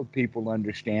 enough of people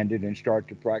understand it and start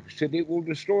to practice it, it will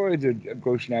destroy the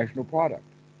gross national product.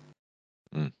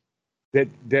 Mm. That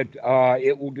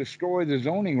it will destroy the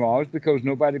zoning laws because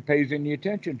nobody pays any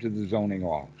attention to the zoning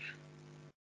laws.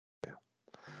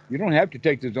 You don't have to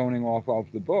take the zoning law off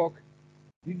the book.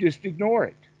 You just ignore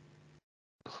it.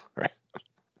 Right.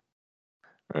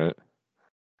 Right.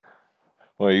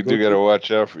 Well, you Go do got to to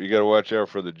watch out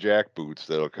for the jackboots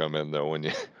that'll come in though when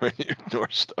you when you ignore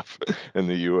stuff in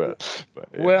the U.S. But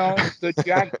yeah, well, the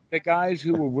guys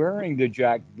who were wearing the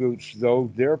jack boots,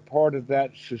 though, they're part of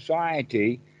that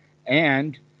society,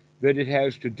 and that it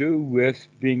has to do with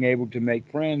being able to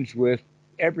make friends with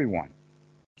everyone.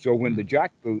 So when the Mm.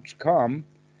 jack boots come,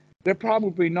 they're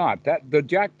probably not. That the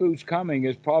jack boots coming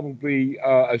is probably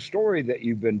a story that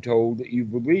you've been told that you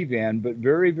believe in, but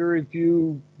very, very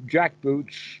few jack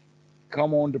boots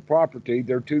come onto property.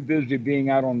 They're too busy being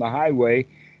out on the highway,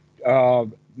 uh,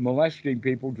 molesting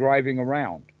people driving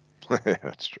around.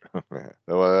 That's true. Yeah.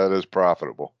 Well, that is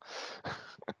profitable.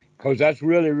 Because that's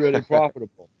really, really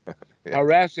profitable. Yeah,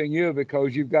 Harassing you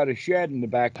because you've got a shed in the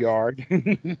backyard,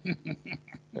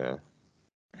 yeah,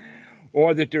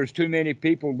 or that there's too many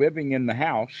people living in the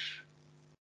house.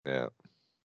 yeah.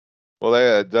 Well,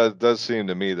 it does seem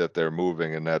to me that they're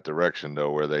moving in that direction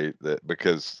though, where that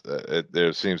because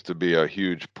there seems to be a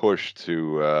huge push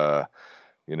to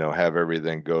have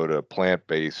everything go to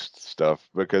plant-based stuff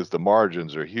because the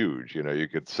margins are huge. You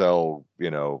could sell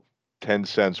 10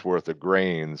 cents worth of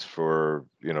grains for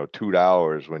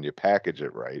 $2 when you package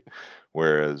it right,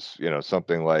 whereas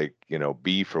something like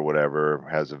beef or whatever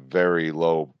has a very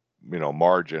low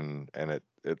margin, and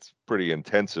it's pretty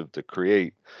intensive to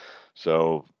create.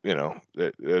 So,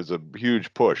 there's a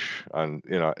huge push on,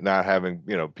 not having,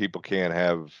 people can't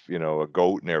have, a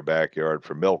goat in their backyard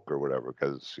for milk or whatever,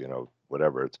 because,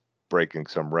 whatever, it's breaking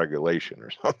some regulation or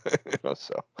something,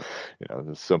 so,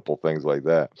 the simple things like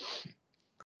that.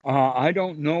 I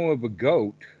don't know of a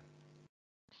goat,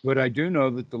 but I do know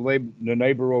that the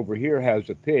neighbor over here has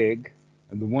a pig,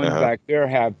 and the ones Uh-huh. back there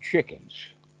have chickens.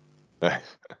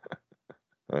 Nice.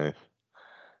 Nice.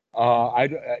 Uh,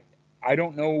 I, I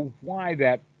don't know why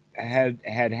that had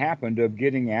happened of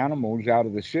getting animals out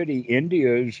of the city.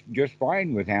 India's just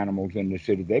fine with animals in the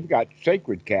city. They've got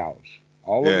sacred cows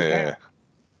all over Yeah, town.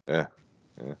 yeah, yeah,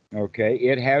 yeah, Okay,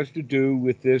 it has to do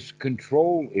with this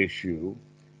control issue.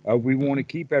 We want hmm, to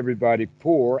keep everybody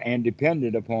poor and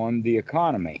dependent upon the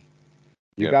economy.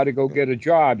 You yep, got to go yep, get a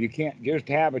job. You can't just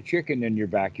have a chicken in your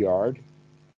backyard.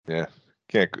 yeah.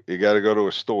 You got to go to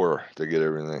a store to get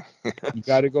everything. You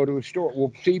got to go to a store.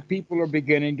 Well, see, people are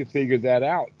beginning to figure that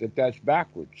out, that that's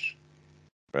backwards.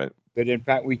 Right, That in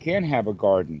fact we can have a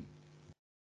garden,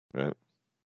 right,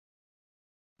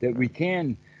 that we right,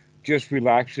 can just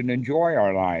relax and enjoy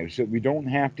our lives, that we don't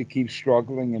have to keep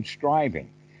struggling and striving.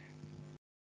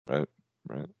 right,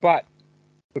 right. But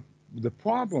the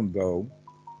problem, though,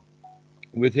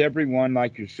 with everyone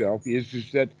like yourself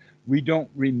is that we don't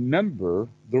remember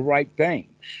the right things.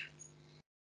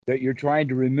 That you're trying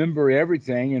to remember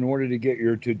everything in order to get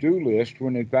your to-do list,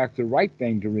 when in fact the right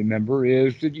thing to remember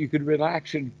is that you could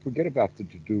relax and forget about the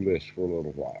to-do list for a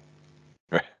little while.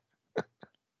 Right.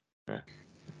 Yeah.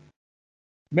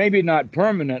 Maybe not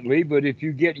permanently, but if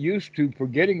you get used to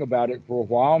forgetting about it for a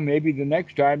while, maybe the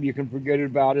next time you can forget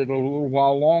about it a little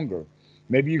while longer.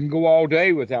 Maybe you can go all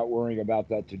day without worrying about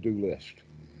that to-do list.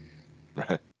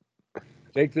 Right.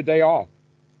 Take the day off.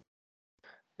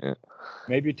 Yeah.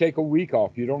 Maybe take a week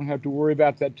off. You don't have to worry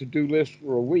about that to-do list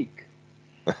for a week.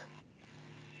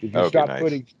 If That you would be stop nice.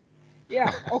 putting,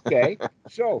 yeah, okay.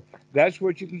 So that's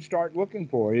what you can start looking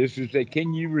for is that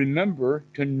can you remember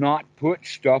to not put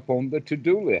stuff on the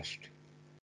to-do list?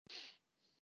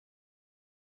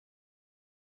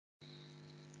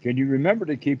 Can you remember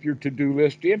to keep your to-do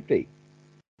list empty?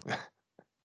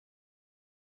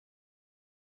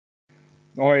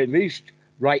 Or at least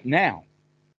right now,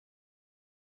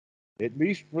 at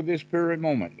least for this period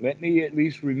moment, let me at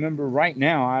least remember right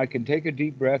now I can take a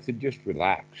deep breath and just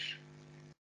relax.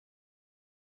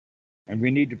 And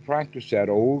we need to practice that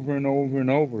over and over and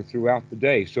over throughout the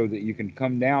day so that you can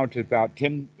come down to about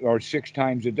 10 or 6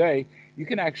 times a day. You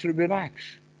can actually relax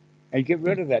and get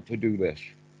rid of that to do list.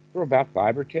 For about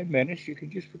 5 or 10 minutes, you can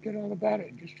just forget all about it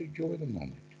and just enjoy the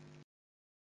moment.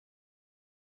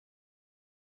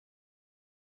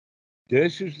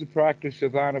 This is the practice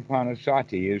of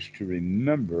Anapanasati, is to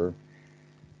remember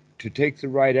to take the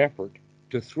right effort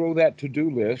to throw that to do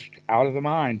list out of the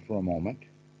mind for a moment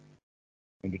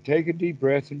and to take a deep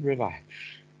breath and relax.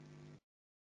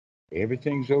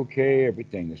 Everything's okay.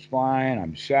 Everything is fine.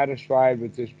 I'm satisfied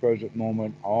with this present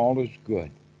moment. All is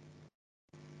good.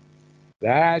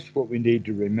 That's what we need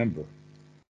to remember.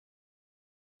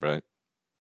 Right.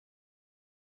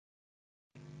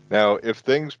 Now, if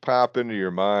things pop into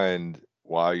your mind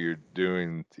while you're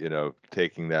doing,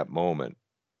 taking that moment,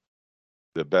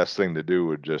 the best thing to do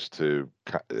would just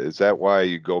is that why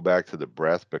you go back to the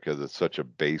breath? Because it's such a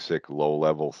basic low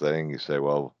level thing. You say,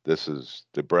 well,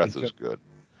 the breath It's is a, good.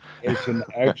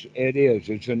 It is.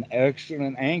 It's an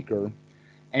excellent anchor.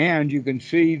 And you can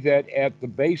see that at the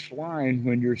baseline,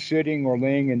 when you're sitting or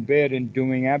laying in bed and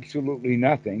doing absolutely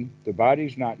nothing, the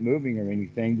body's not moving or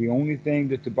anything. The only thing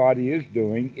that the body is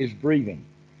doing is breathing.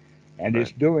 And Right.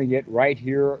 it's doing it right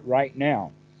here, right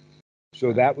now. So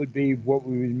Right. that would be what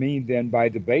we would mean then by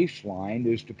the baseline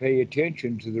is to pay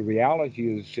attention to the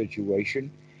reality of the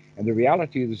situation. And the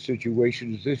reality of the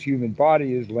situation is this human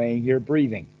body is laying here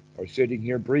breathing or sitting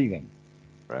here breathing.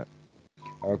 Right.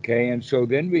 Okay, and so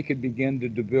then we can begin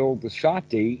to build the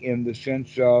sati in the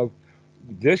sense of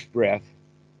this breath.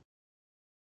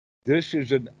 This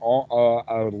is a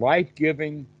life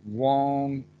giving,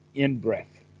 long in breath,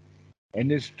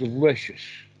 and it's delicious.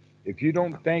 If you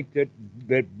don't think that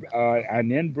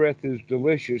an in breath is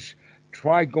delicious,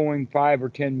 try going 5 or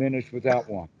 10 minutes without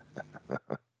one.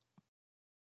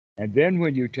 And then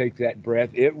when you take that breath,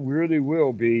 it really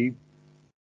will be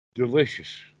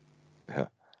delicious. Yeah.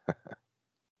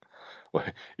 Well,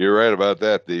 you're right about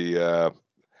that.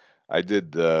 I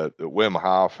did Wim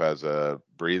Hof has a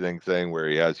breathing thing where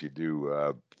he has you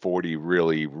do 40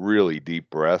 really, really deep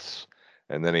breaths,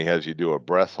 and then he has you do a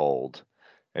breath hold.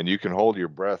 And you can hold your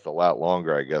breath a lot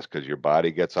longer, I guess, because your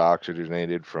body gets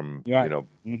oxygenated from, Right.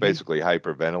 Hmm. basically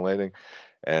hyperventilating.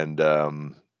 And,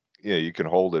 you can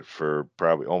hold it for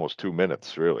probably almost 2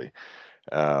 minutes, really,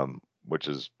 which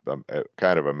is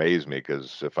kind of amazed me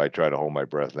because if I try to hold my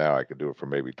breath now, I could do it for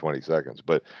maybe 20 seconds.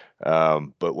 But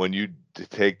when you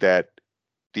take that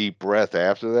deep breath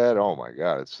after that, oh my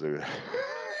God, it's the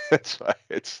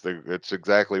it's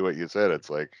exactly what you said. It's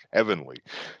like heavenly.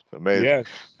 It's amazing. Yes,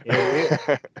 it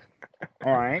is.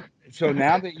 All right. So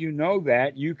now that you know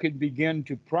that, you can begin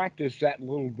to practice that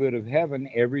little bit of heaven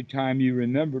every time you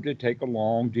remember to take a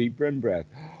long, deep in breath.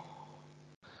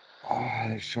 Oh,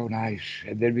 that's so nice.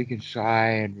 And then we can sigh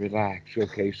and relax.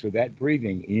 Okay, so that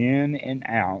breathing in and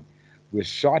out with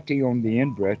sati on the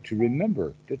in breath to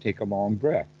remember to take a long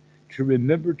breath, to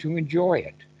remember to enjoy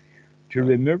it, to Right.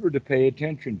 remember to pay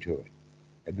attention to it.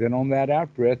 And then on that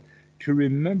out breath, to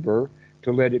remember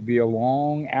to let it be a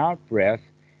long out breath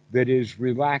that is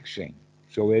relaxing.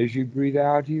 So as you breathe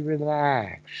out, you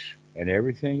relax, and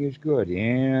everything is good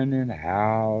in and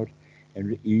out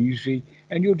and easy.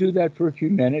 And you'll do that for a few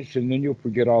minutes, and then you'll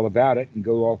forget all about it and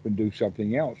go off and do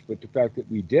something else. But the fact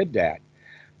that we did that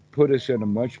put us in a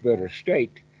much better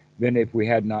state than if we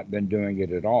had not been doing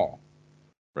it at all.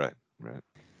 Right. Right.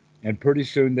 And pretty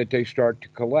soon that they start to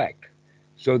collect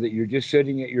so that you're just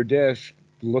sitting at your desk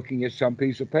looking at some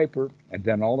piece of paper and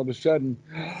then all of a sudden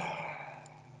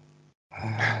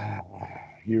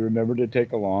you remember to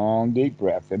take a long deep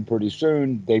breath and pretty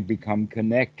soon they become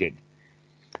connected.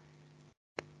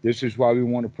 This is why we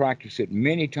want to practice it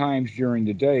many times during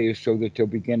the day is so that they'll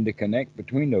begin to connect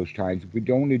between those times. If we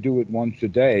only do it once a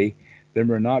day, then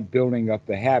we're not building up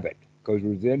the habit because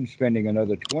we're then spending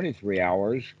another 23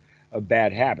 hours of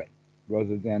bad habit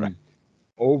rather Right. than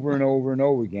over and over and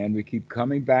over again, we keep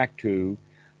coming back to,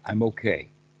 I'm okay.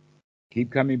 Keep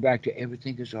coming back to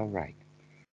everything is all right.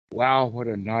 Wow, what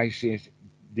a nice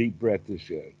deep breath this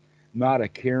is. Not a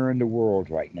care in the world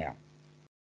right now.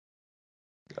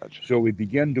 Gotcha. So we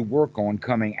begin to work on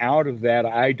coming out of that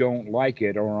I don't like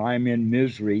it or I'm in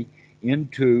misery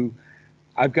into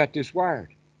I've got this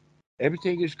wired.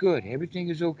 Everything is good. Everything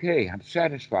is okay. I'm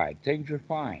satisfied. Things are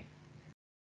fine.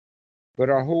 But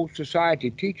our whole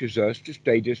society teaches us to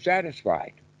stay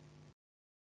dissatisfied.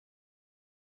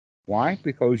 Why?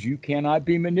 Because you cannot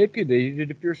be manipulated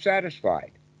if you're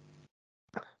satisfied.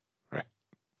 Right.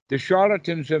 The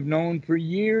charlatans have known for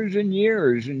years and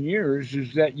years and years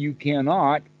is that you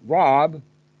cannot rob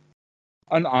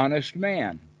an honest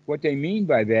man. What they mean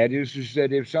by that is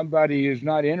that if somebody is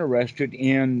not interested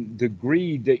in the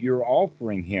greed that you're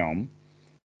offering him,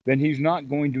 then he's not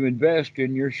going to invest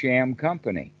in your sham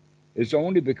company. It's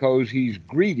only because he's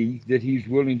greedy that he's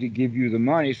willing to give you the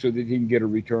money so that he can get a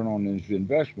return on his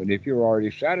investment. If you're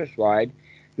already satisfied,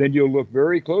 then you'll look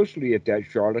very closely at that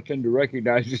charlatan to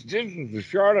recognize that this is a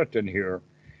charlatan here.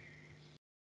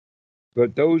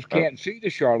 But those Uh, can't see the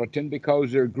charlatan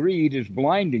because their greed is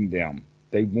blinding them.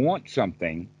 They want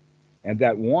something, and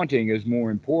that wanting is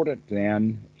more important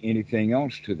than anything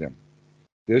else to them.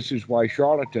 This is why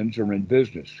charlatans are in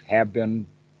business, have been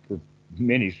for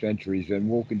many centuries, and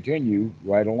will continue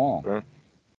right along. uh,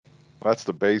 that's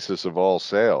the basis of all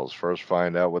sales. First,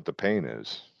 find out what the pain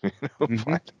is.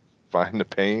 Hmm. Find the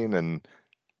pain and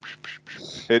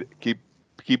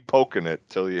keep poking it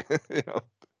till you,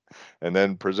 and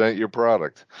then present your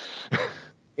product.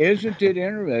 Isn't it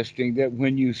interesting that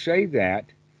when you say that,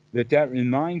 that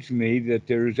reminds me that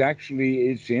there's actually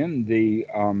it's in the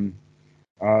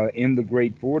in the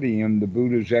Great Fortium, the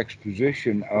Buddha's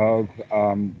exposition of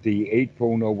the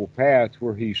Eightfold Noble Path,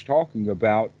 where he's talking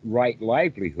about right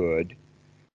livelihood,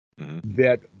 Hmm.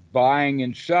 that buying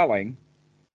and selling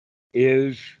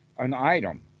is an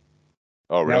item.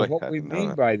 Oh, Now, really? what I we didn't know mean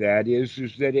that. by that is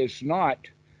that it's not.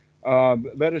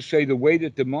 Let us say the way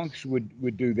that the monks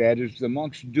would do that is the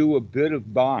monks do a bit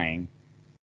of buying,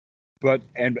 but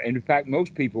and in fact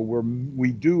most people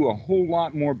we do a whole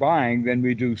lot more buying than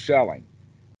we do selling.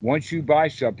 Once you buy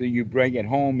something, you bring it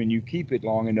home and you keep it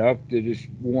long enough that it's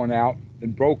worn out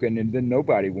and broken, and then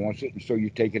nobody wants it, and so you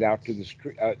take it out to the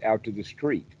street. Out to the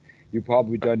street. You've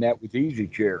probably Right. done that with easy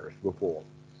chairs before,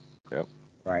 Yep.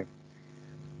 right?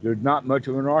 There's not much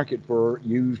of a market for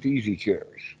used easy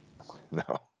chairs.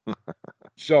 No.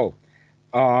 So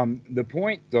the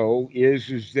point, though,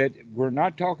 is that we're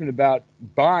not talking about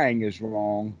buying is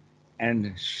wrong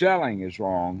and selling is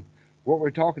wrong. What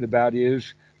we're talking about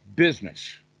is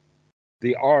business,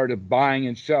 the art of buying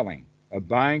and selling, of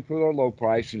buying for a low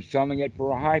price and selling it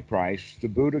for a high price. The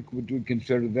Buddha would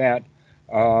consider that,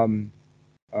 um,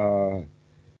 uh,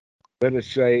 let us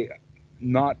say,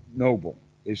 not noble.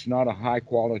 It's not a high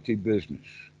quality business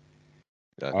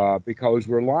Gotcha. because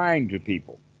we're lying to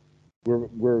people.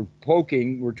 We're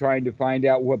poking. We're trying to find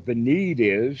out what the need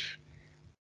is,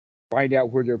 find out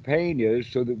where their pain is,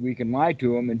 so that we can lie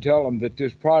to them and tell them that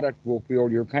this product will feel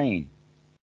your pain.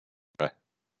 Right.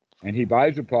 And he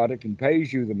buys the product and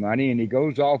pays you the money, and he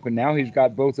goes off, and now he's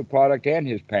got both the product and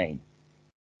his pain.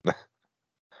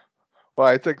 Well,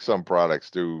 I think some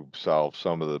products do solve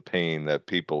some of the pain that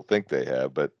people think they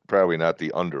have, but probably not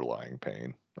the underlying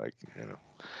pain. Like,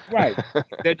 Right.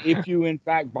 That if you, in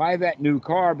fact, buy that new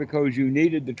car because you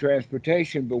needed the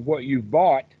transportation, but what you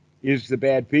bought is the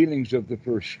bad feelings of the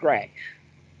first scratch,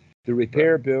 the Right.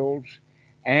 repair bills,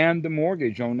 and the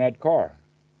mortgage on that car.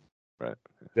 Right.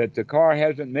 That the car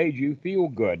hasn't made you feel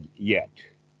good yet.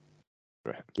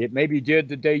 Right. It maybe did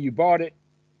the day you bought it,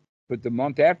 but the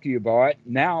month after you bought it,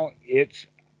 now it's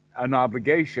an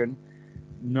obligation,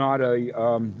 not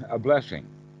a blessing.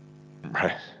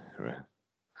 Right. Right.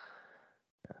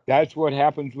 That's what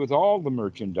happens with all the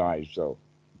merchandise, though.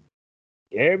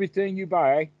 Everything you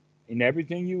buy and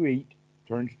everything you eat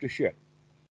turns to shit.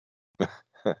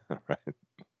 Right.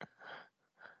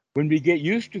 When we get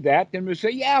used to that, then we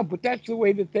say, "Yeah, but that's the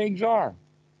way that things are."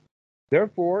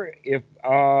 Therefore, if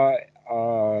I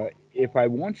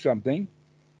want something,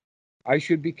 I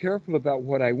should be careful about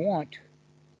what I want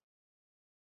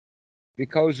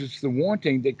because it's the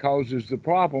wanting that causes the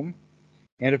problem.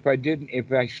 And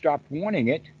if I stopped wanting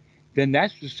it, then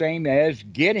that's the same as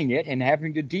getting it and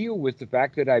having to deal with the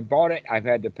fact that I bought it, I've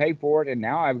had to pay for it, and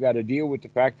now I've got to deal with the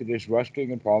fact that it's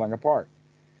rusting and falling apart.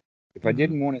 If I Hmm.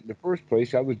 didn't want it in the first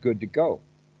place, I was good to go.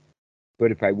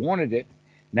 But if I wanted it,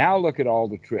 now look at all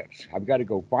the trips. I've got to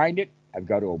go find it, I've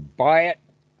got to buy it.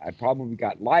 I probably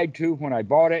got lied to when I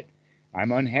bought it.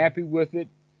 I'm unhappy with it.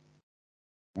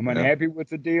 I'm Yep. unhappy with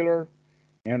the dealer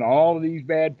and all of these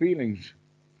bad feelings.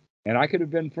 And I could have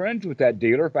been friends with that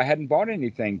dealer if I hadn't bought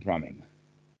anything from him.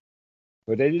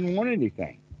 But they didn't want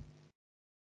anything.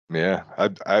 Yeah.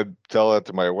 I tell that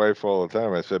to my wife all the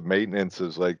time. I said maintenance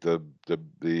is like the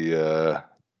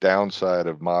downside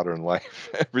of modern life.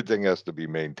 Everything has to be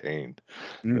maintained.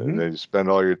 And Hmm. then you spend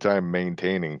all your time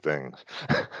maintaining things.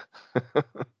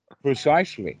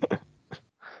 Precisely.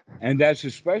 And that's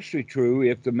especially true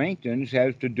if the maintenance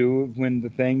has to do with when the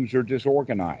things are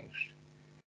disorganized.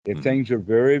 If Hmm. things are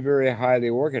very, very highly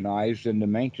organized, then the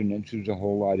maintenance is a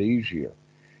whole lot easier.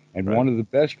 And Right. one of the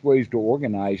best ways to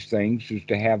organize things is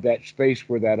to have that space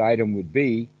where that item would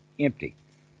be empty.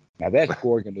 Now that's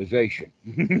organization.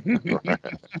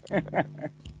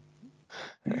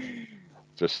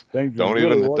 Just Things are don't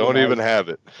really even organized. have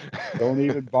it. Don't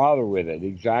even bother with it.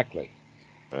 Exactly.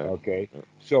 Right. Okay.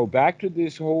 So back to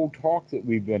this whole talk that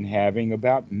we've been having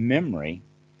about memory.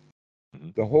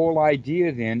 Mhm. The whole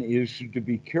idea then is to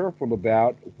be careful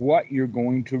about what you're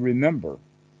going to remember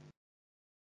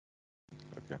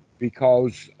Okay.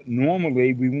 because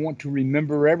normally we want to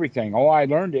remember everything. Oh, I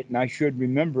learned it and I should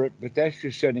remember it, but that's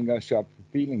just setting us up for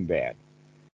feeling bad.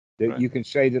 That Right. you can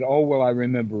say that, oh, well, I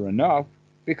remember enough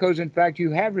because in fact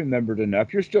you have remembered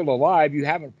enough. You're still alive. You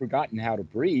haven't forgotten how to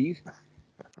breathe.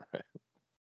 Right.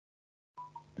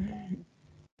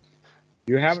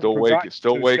 You haven't forgotten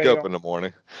Still to wake stay up on. in the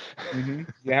morning. You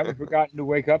haven't forgotten to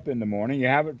wake up in the morning. You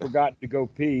haven't forgotten to go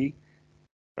pee.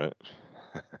 Right.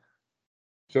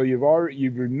 So you've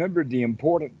remembered the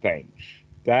important things.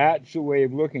 That's the way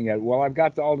of looking at it. Well, I've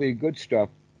got all the good stuff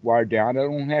wired down. I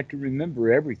don't have to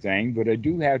remember everything, but I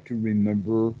do have to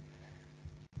remember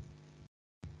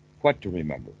what to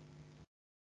remember.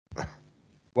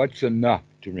 What's enough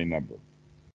to remember?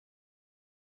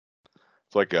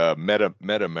 It's like a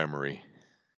meta memory.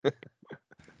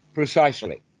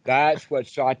 Precisely. That's what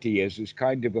sati is. It's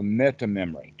kind of a meta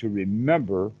memory to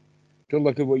remember to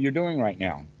look at what you're doing right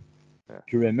now. Yeah.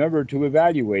 To remember to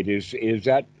evaluate is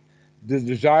that the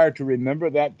desire to remember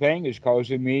that thing is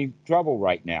causing me trouble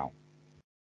right now.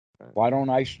 Right. Why don't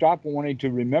I stop wanting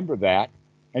to remember that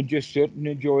and just sit and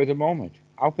enjoy the moment?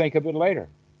 I'll think of it later.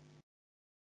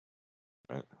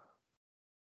 Right.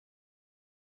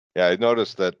 Yeah, I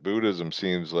noticed that Buddhism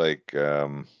seems like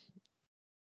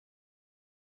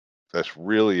this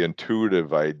really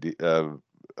intuitive idea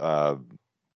uh,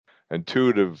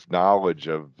 intuitive knowledge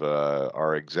of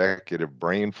our executive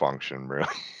brain function. Really,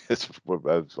 it's what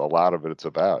that's a lot of it. It's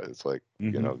about. It's like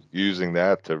Hmm. using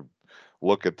that to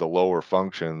look at the lower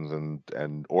functions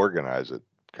and organize it,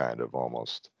 kind of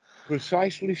almost.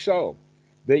 Precisely so.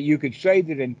 That you could say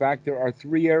that, in fact, there are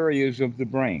three areas of the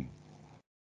brain.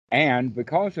 And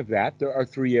because of that, there are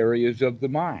three areas of the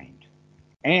mind.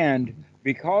 And Mhm.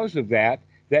 because of that,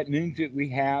 that means that we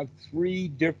have three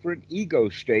different ego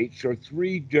states or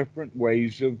three different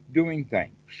ways of doing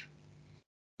things.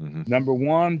 Mhm. Number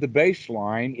one, the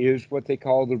baseline is what they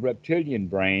call the reptilian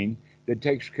brain that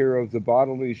takes care of the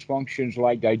bodily functions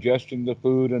like digesting the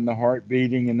food and the heart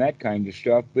beating and that kind of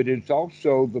stuff. But it's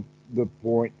also the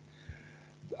point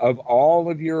of all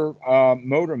of your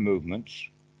motor movements.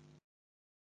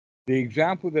 The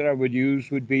example that I would use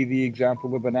would be the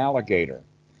example of an alligator.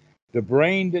 The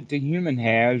brain that the human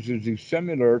has is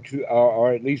similar to,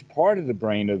 or at least part of the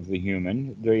brain of the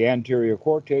human, the anterior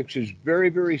cortex, is very,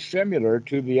 very similar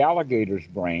to the alligator's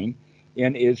brain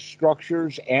in its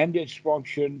structures and its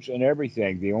functions and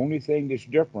everything. The only thing that's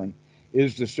different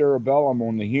is the cerebellum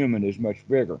on the human is much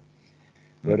bigger.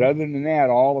 But Mhm. other than that,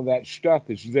 all of that stuff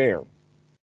is there,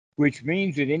 which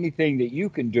means that anything that you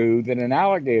can do that an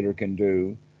alligator can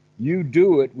do, you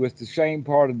do it with the same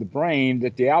part of the brain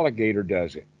that the alligator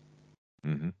does it.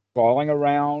 Mhm. Crawling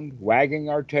around, wagging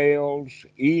our tails,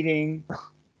 eating,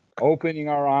 opening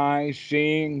our eyes,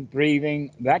 seeing,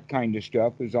 breathing, that kind of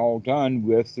stuff is all done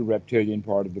with the reptilian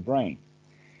part of the brain.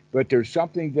 But there's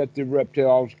something that the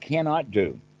reptiles cannot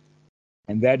do,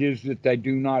 and that is that they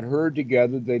do not herd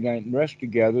together, they don't rest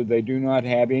together, they do not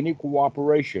have any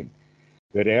cooperation.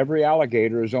 That every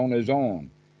alligator is on his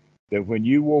own. That when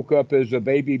you woke up as a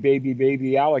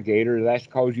baby alligator, that's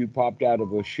because you popped out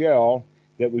of a shell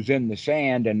that was in the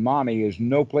sand, and mommy is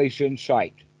no place in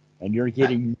sight, and you're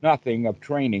getting nothing of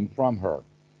training from her.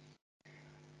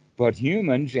 But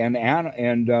humans and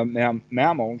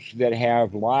mammals that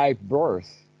have live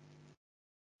birth,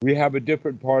 we have a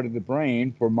different part of the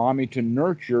brain for mommy to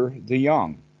nurture the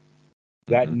young.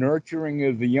 That Mhm. nurturing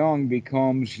of the young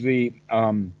becomes the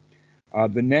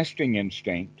nesting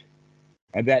instinct,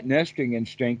 and that nesting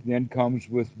instinct then comes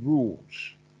with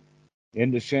rules in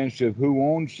the sense of who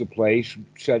owns the place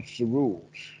sets the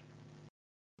rules.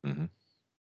 Mhm.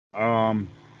 Um,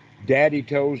 Daddy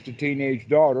tells the teenage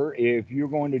daughter, if you're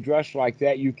going to dress like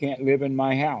that, you can't live in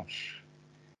my house.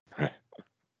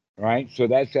 Right? So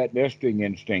that's that nesting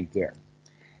instinct there.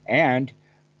 And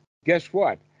guess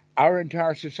what? Our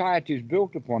entire society is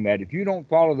built upon that. If you don't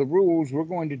follow the rules, we're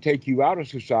going to take you out of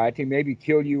society, maybe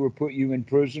kill you or put you in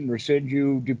prison or send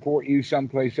you, deport you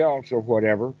someplace else or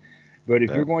whatever. But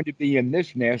if Yeah. you're going to be in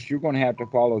this nest, you're going to have to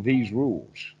follow these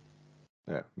rules.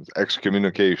 Yeah. It's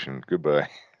excommunication. Goodbye.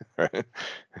 Right.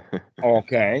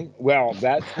 Okay, well,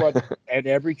 that's what, and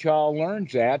every child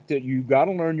learns that you've got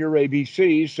to learn your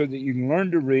ABCs so that you can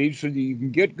learn to read, so that you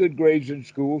can get good grades in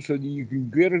school, so that you can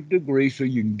get a degree, so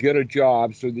you can get a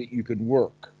job, so that you can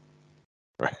work.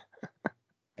 Right.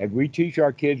 And we teach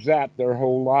our kids that their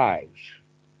whole lives.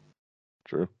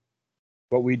 True.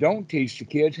 But we don't teach the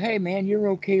kids, hey man, you're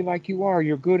okay like you are,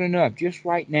 you're good enough just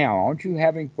right now. Aren't you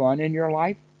having fun in your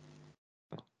life?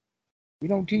 We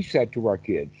don't teach that to our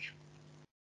kids.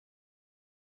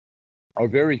 Or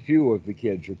very few of the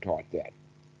kids are taught that.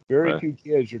 Very Right. few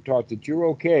kids are taught that you're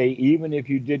okay even if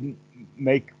you didn't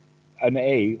make an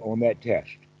A on that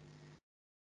test.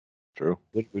 True.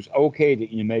 It was okay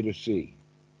that you made a C.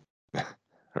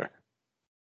 Right.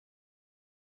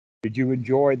 Did you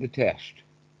enjoy the test?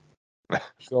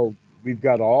 So we've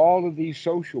got all of these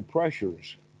social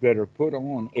pressures that are put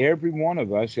on every one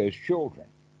of us as children,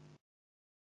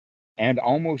 and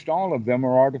almost all of them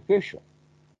are artificial,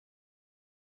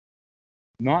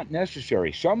 not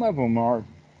necessary. Some of them are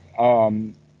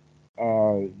um,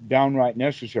 downright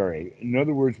necessary. In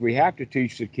other words, we have to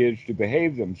teach the kids to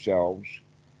behave themselves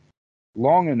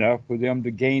long enough for them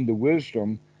to gain the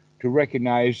wisdom to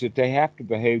recognize that they have to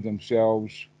behave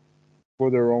themselves for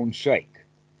their own sake.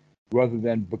 rather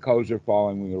than because they're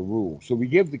following a rule. So we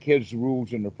give the kids the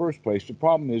rules in the first place. The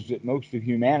problem is that most of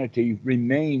humanity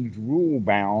remains rule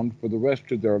bound for the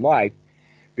rest of their life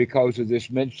because of this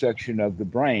midsection of the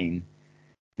brain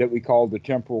that we call the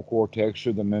temporal cortex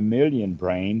or the mammalian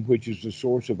brain, which is the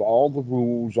source of all the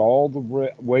rules, all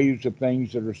the ways of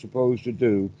things that are supposed to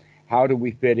do. How do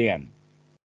we fit in?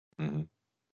 Mm-hmm.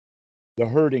 The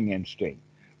herding instinct,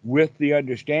 with the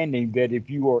understanding that if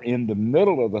you are in the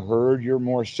middle of the herd, you're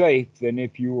more safe than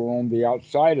if you were on the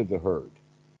outside of the herd.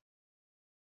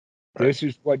 Right. This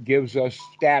is what gives us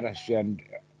status and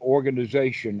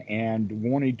organization and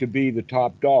wanting to be the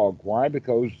top dog. Why?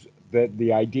 Because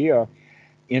the idea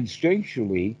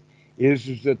instinctually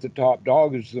is that the top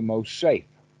dog is the most safe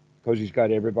because he's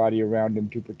got everybody around him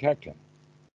to protect him.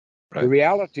 The Right.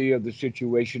 reality of the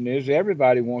situation is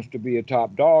everybody wants to be a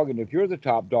top dog, and if you're the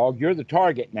top dog, you're the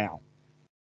target now.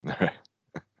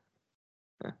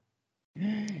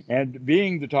 And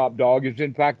being the top dog is,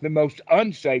 in fact, the most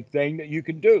unsafe thing that you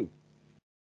can do.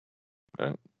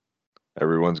 Right.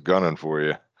 Everyone's gunning for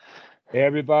you.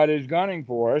 Everybody's gunning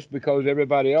for us because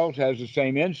everybody else has the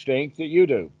same instinct that you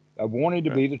do of wanting to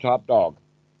Right. be the top dog.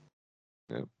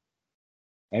 Yep.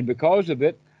 And because of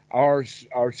it, our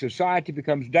society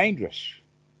becomes dangerous.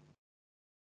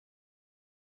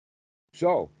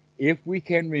 So if we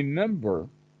can remember,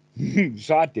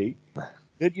 Sati,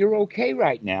 that you're okay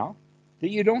right now, that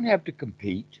you don't have to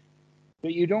compete,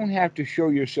 that you don't have to show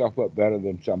yourself up better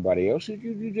than somebody else, that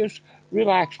you just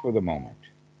relax for the moment.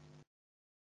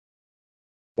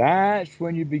 That's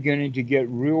when you're beginning to get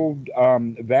real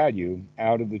value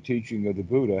out of the teaching of the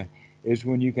Buddha, is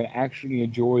when you can actually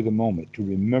enjoy the moment to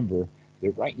remember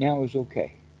that right now is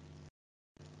okay.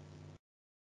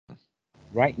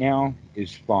 Right now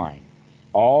is fine.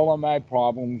 All of my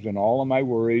problems and all of my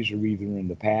worries are either in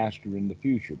the past or in the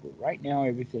future, but right now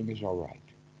everything is all right.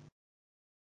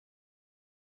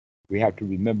 We have to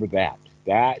remember that.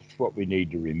 That's what we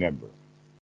need to remember.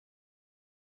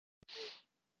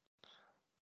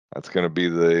 That's going to be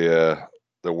the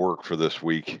work for this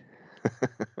week.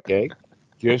 Okay?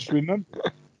 Just remember.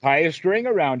 Tie a string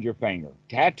around your finger,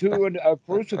 tattoo a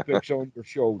crucifix on your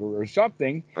shoulder or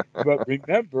something, but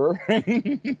remember,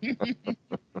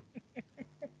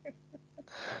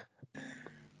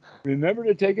 remember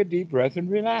to take a deep breath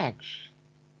and relax.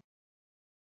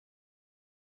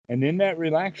 And in that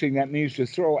relaxing, that means to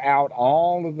throw out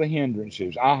all of the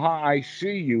hindrances. Aha, I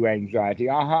see you, anxiety.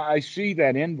 Aha, I see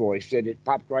that invoice that it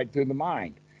popped right through the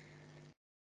mind.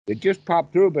 It just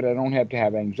popped through, but I don't have to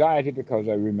have anxiety because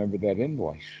I remember that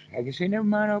invoice. I can say, never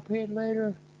mind, I'll pay it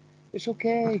later. It's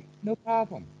okay, no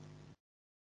problem.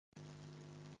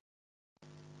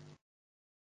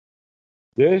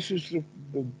 This is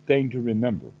the thing to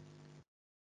remember.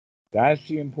 That's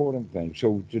the important thing.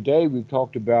 So today we've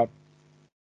talked about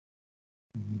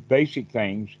basic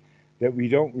things that we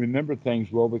don't remember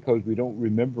things well because we don't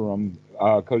remember them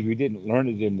because we didn't learn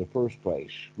it in the first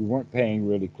place. We weren't paying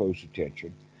really close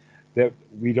attention. That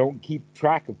we don't keep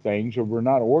track of things or we're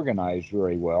not organized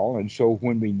very well. And so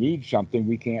when we need something,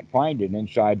 we can't find it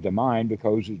inside the mind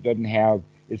because it doesn't have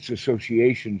its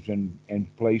associations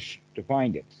and place to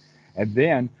find it. And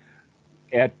then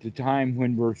at the time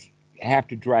when we have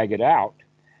to drag it out,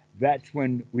 that's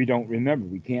when we don't remember.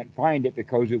 We can't find it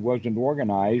because it wasn't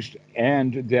organized,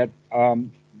 and that.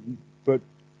 But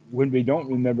when we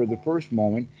don't remember the first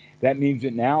moment, that means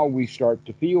that now we start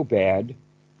to feel bad.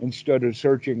 Instead of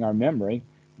searching our memory,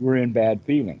 we're in bad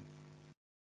feeling.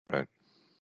 Right.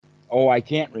 Oh, I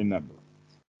can't remember.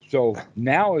 So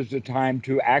now is the time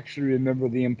to actually remember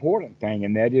the important thing,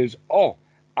 and that is, oh,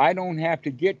 I don't have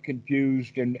to get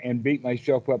confused and beat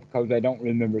myself up because I don't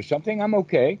remember something. I'm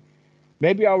okay.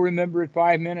 Maybe I'll remember it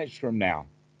 5 minutes from now.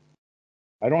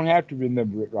 I don't have to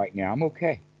remember it right now. I'm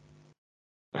okay.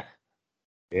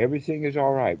 Everything is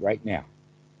all right now.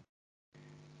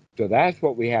 So that's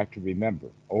what we have to remember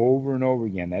over and over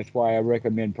again. That's why I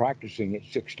recommend practicing it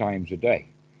 6 times a day.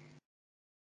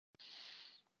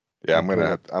 Yeah,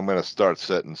 Until I'm gonna start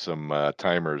setting some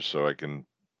timers so I can,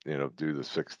 do the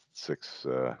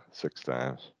six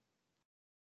times.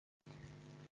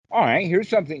 all right, here's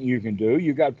something you can do.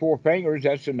 You got 4 fingers.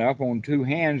 That's enough on 2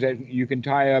 hands. That you can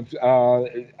tie up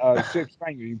 6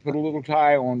 fingers. You put a little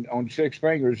tie on 6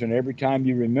 fingers, and every time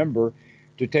you remember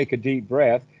to take a deep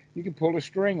breath, you can pull a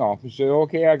string off and say,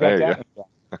 "Okay, I got There you that one done."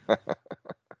 go.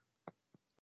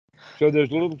 So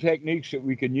there's little techniques that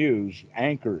we can use,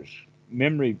 anchors,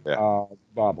 memory Yeah.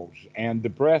 bobbles, and the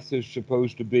breath is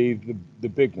supposed to be the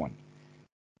big one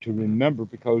to Hmm. remember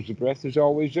because the breath is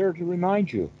always there to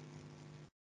remind you.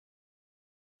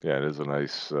 Yeah, it is a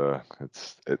nice.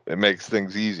 It makes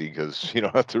things easy because you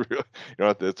don't have to really. You don't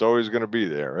have to, it's always going to be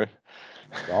there, right?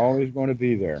 It's always going to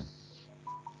be there.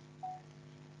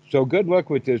 So good luck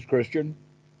with this, Christian.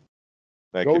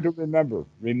 Thank Go you. to remember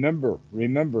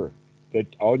that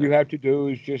all you have to do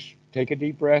is just take a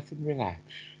deep breath and relax.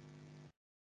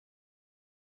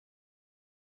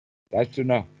 That's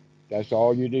enough. That's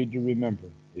all you need to remember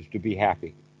is to be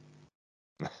happy.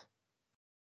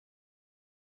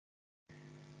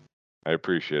 I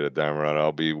appreciate it, Damarod.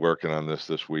 I'll be working on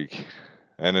this week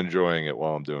and enjoying it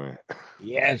while I'm doing it.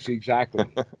 Yes,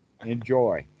 exactly.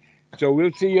 Enjoy. So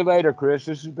we'll see you later, Chris.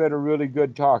 This has been a really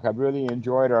good talk. I've really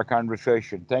enjoyed our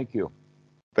conversation. Thank you.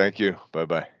 Thank you. Bye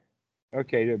bye.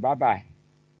 Okay, bye bye.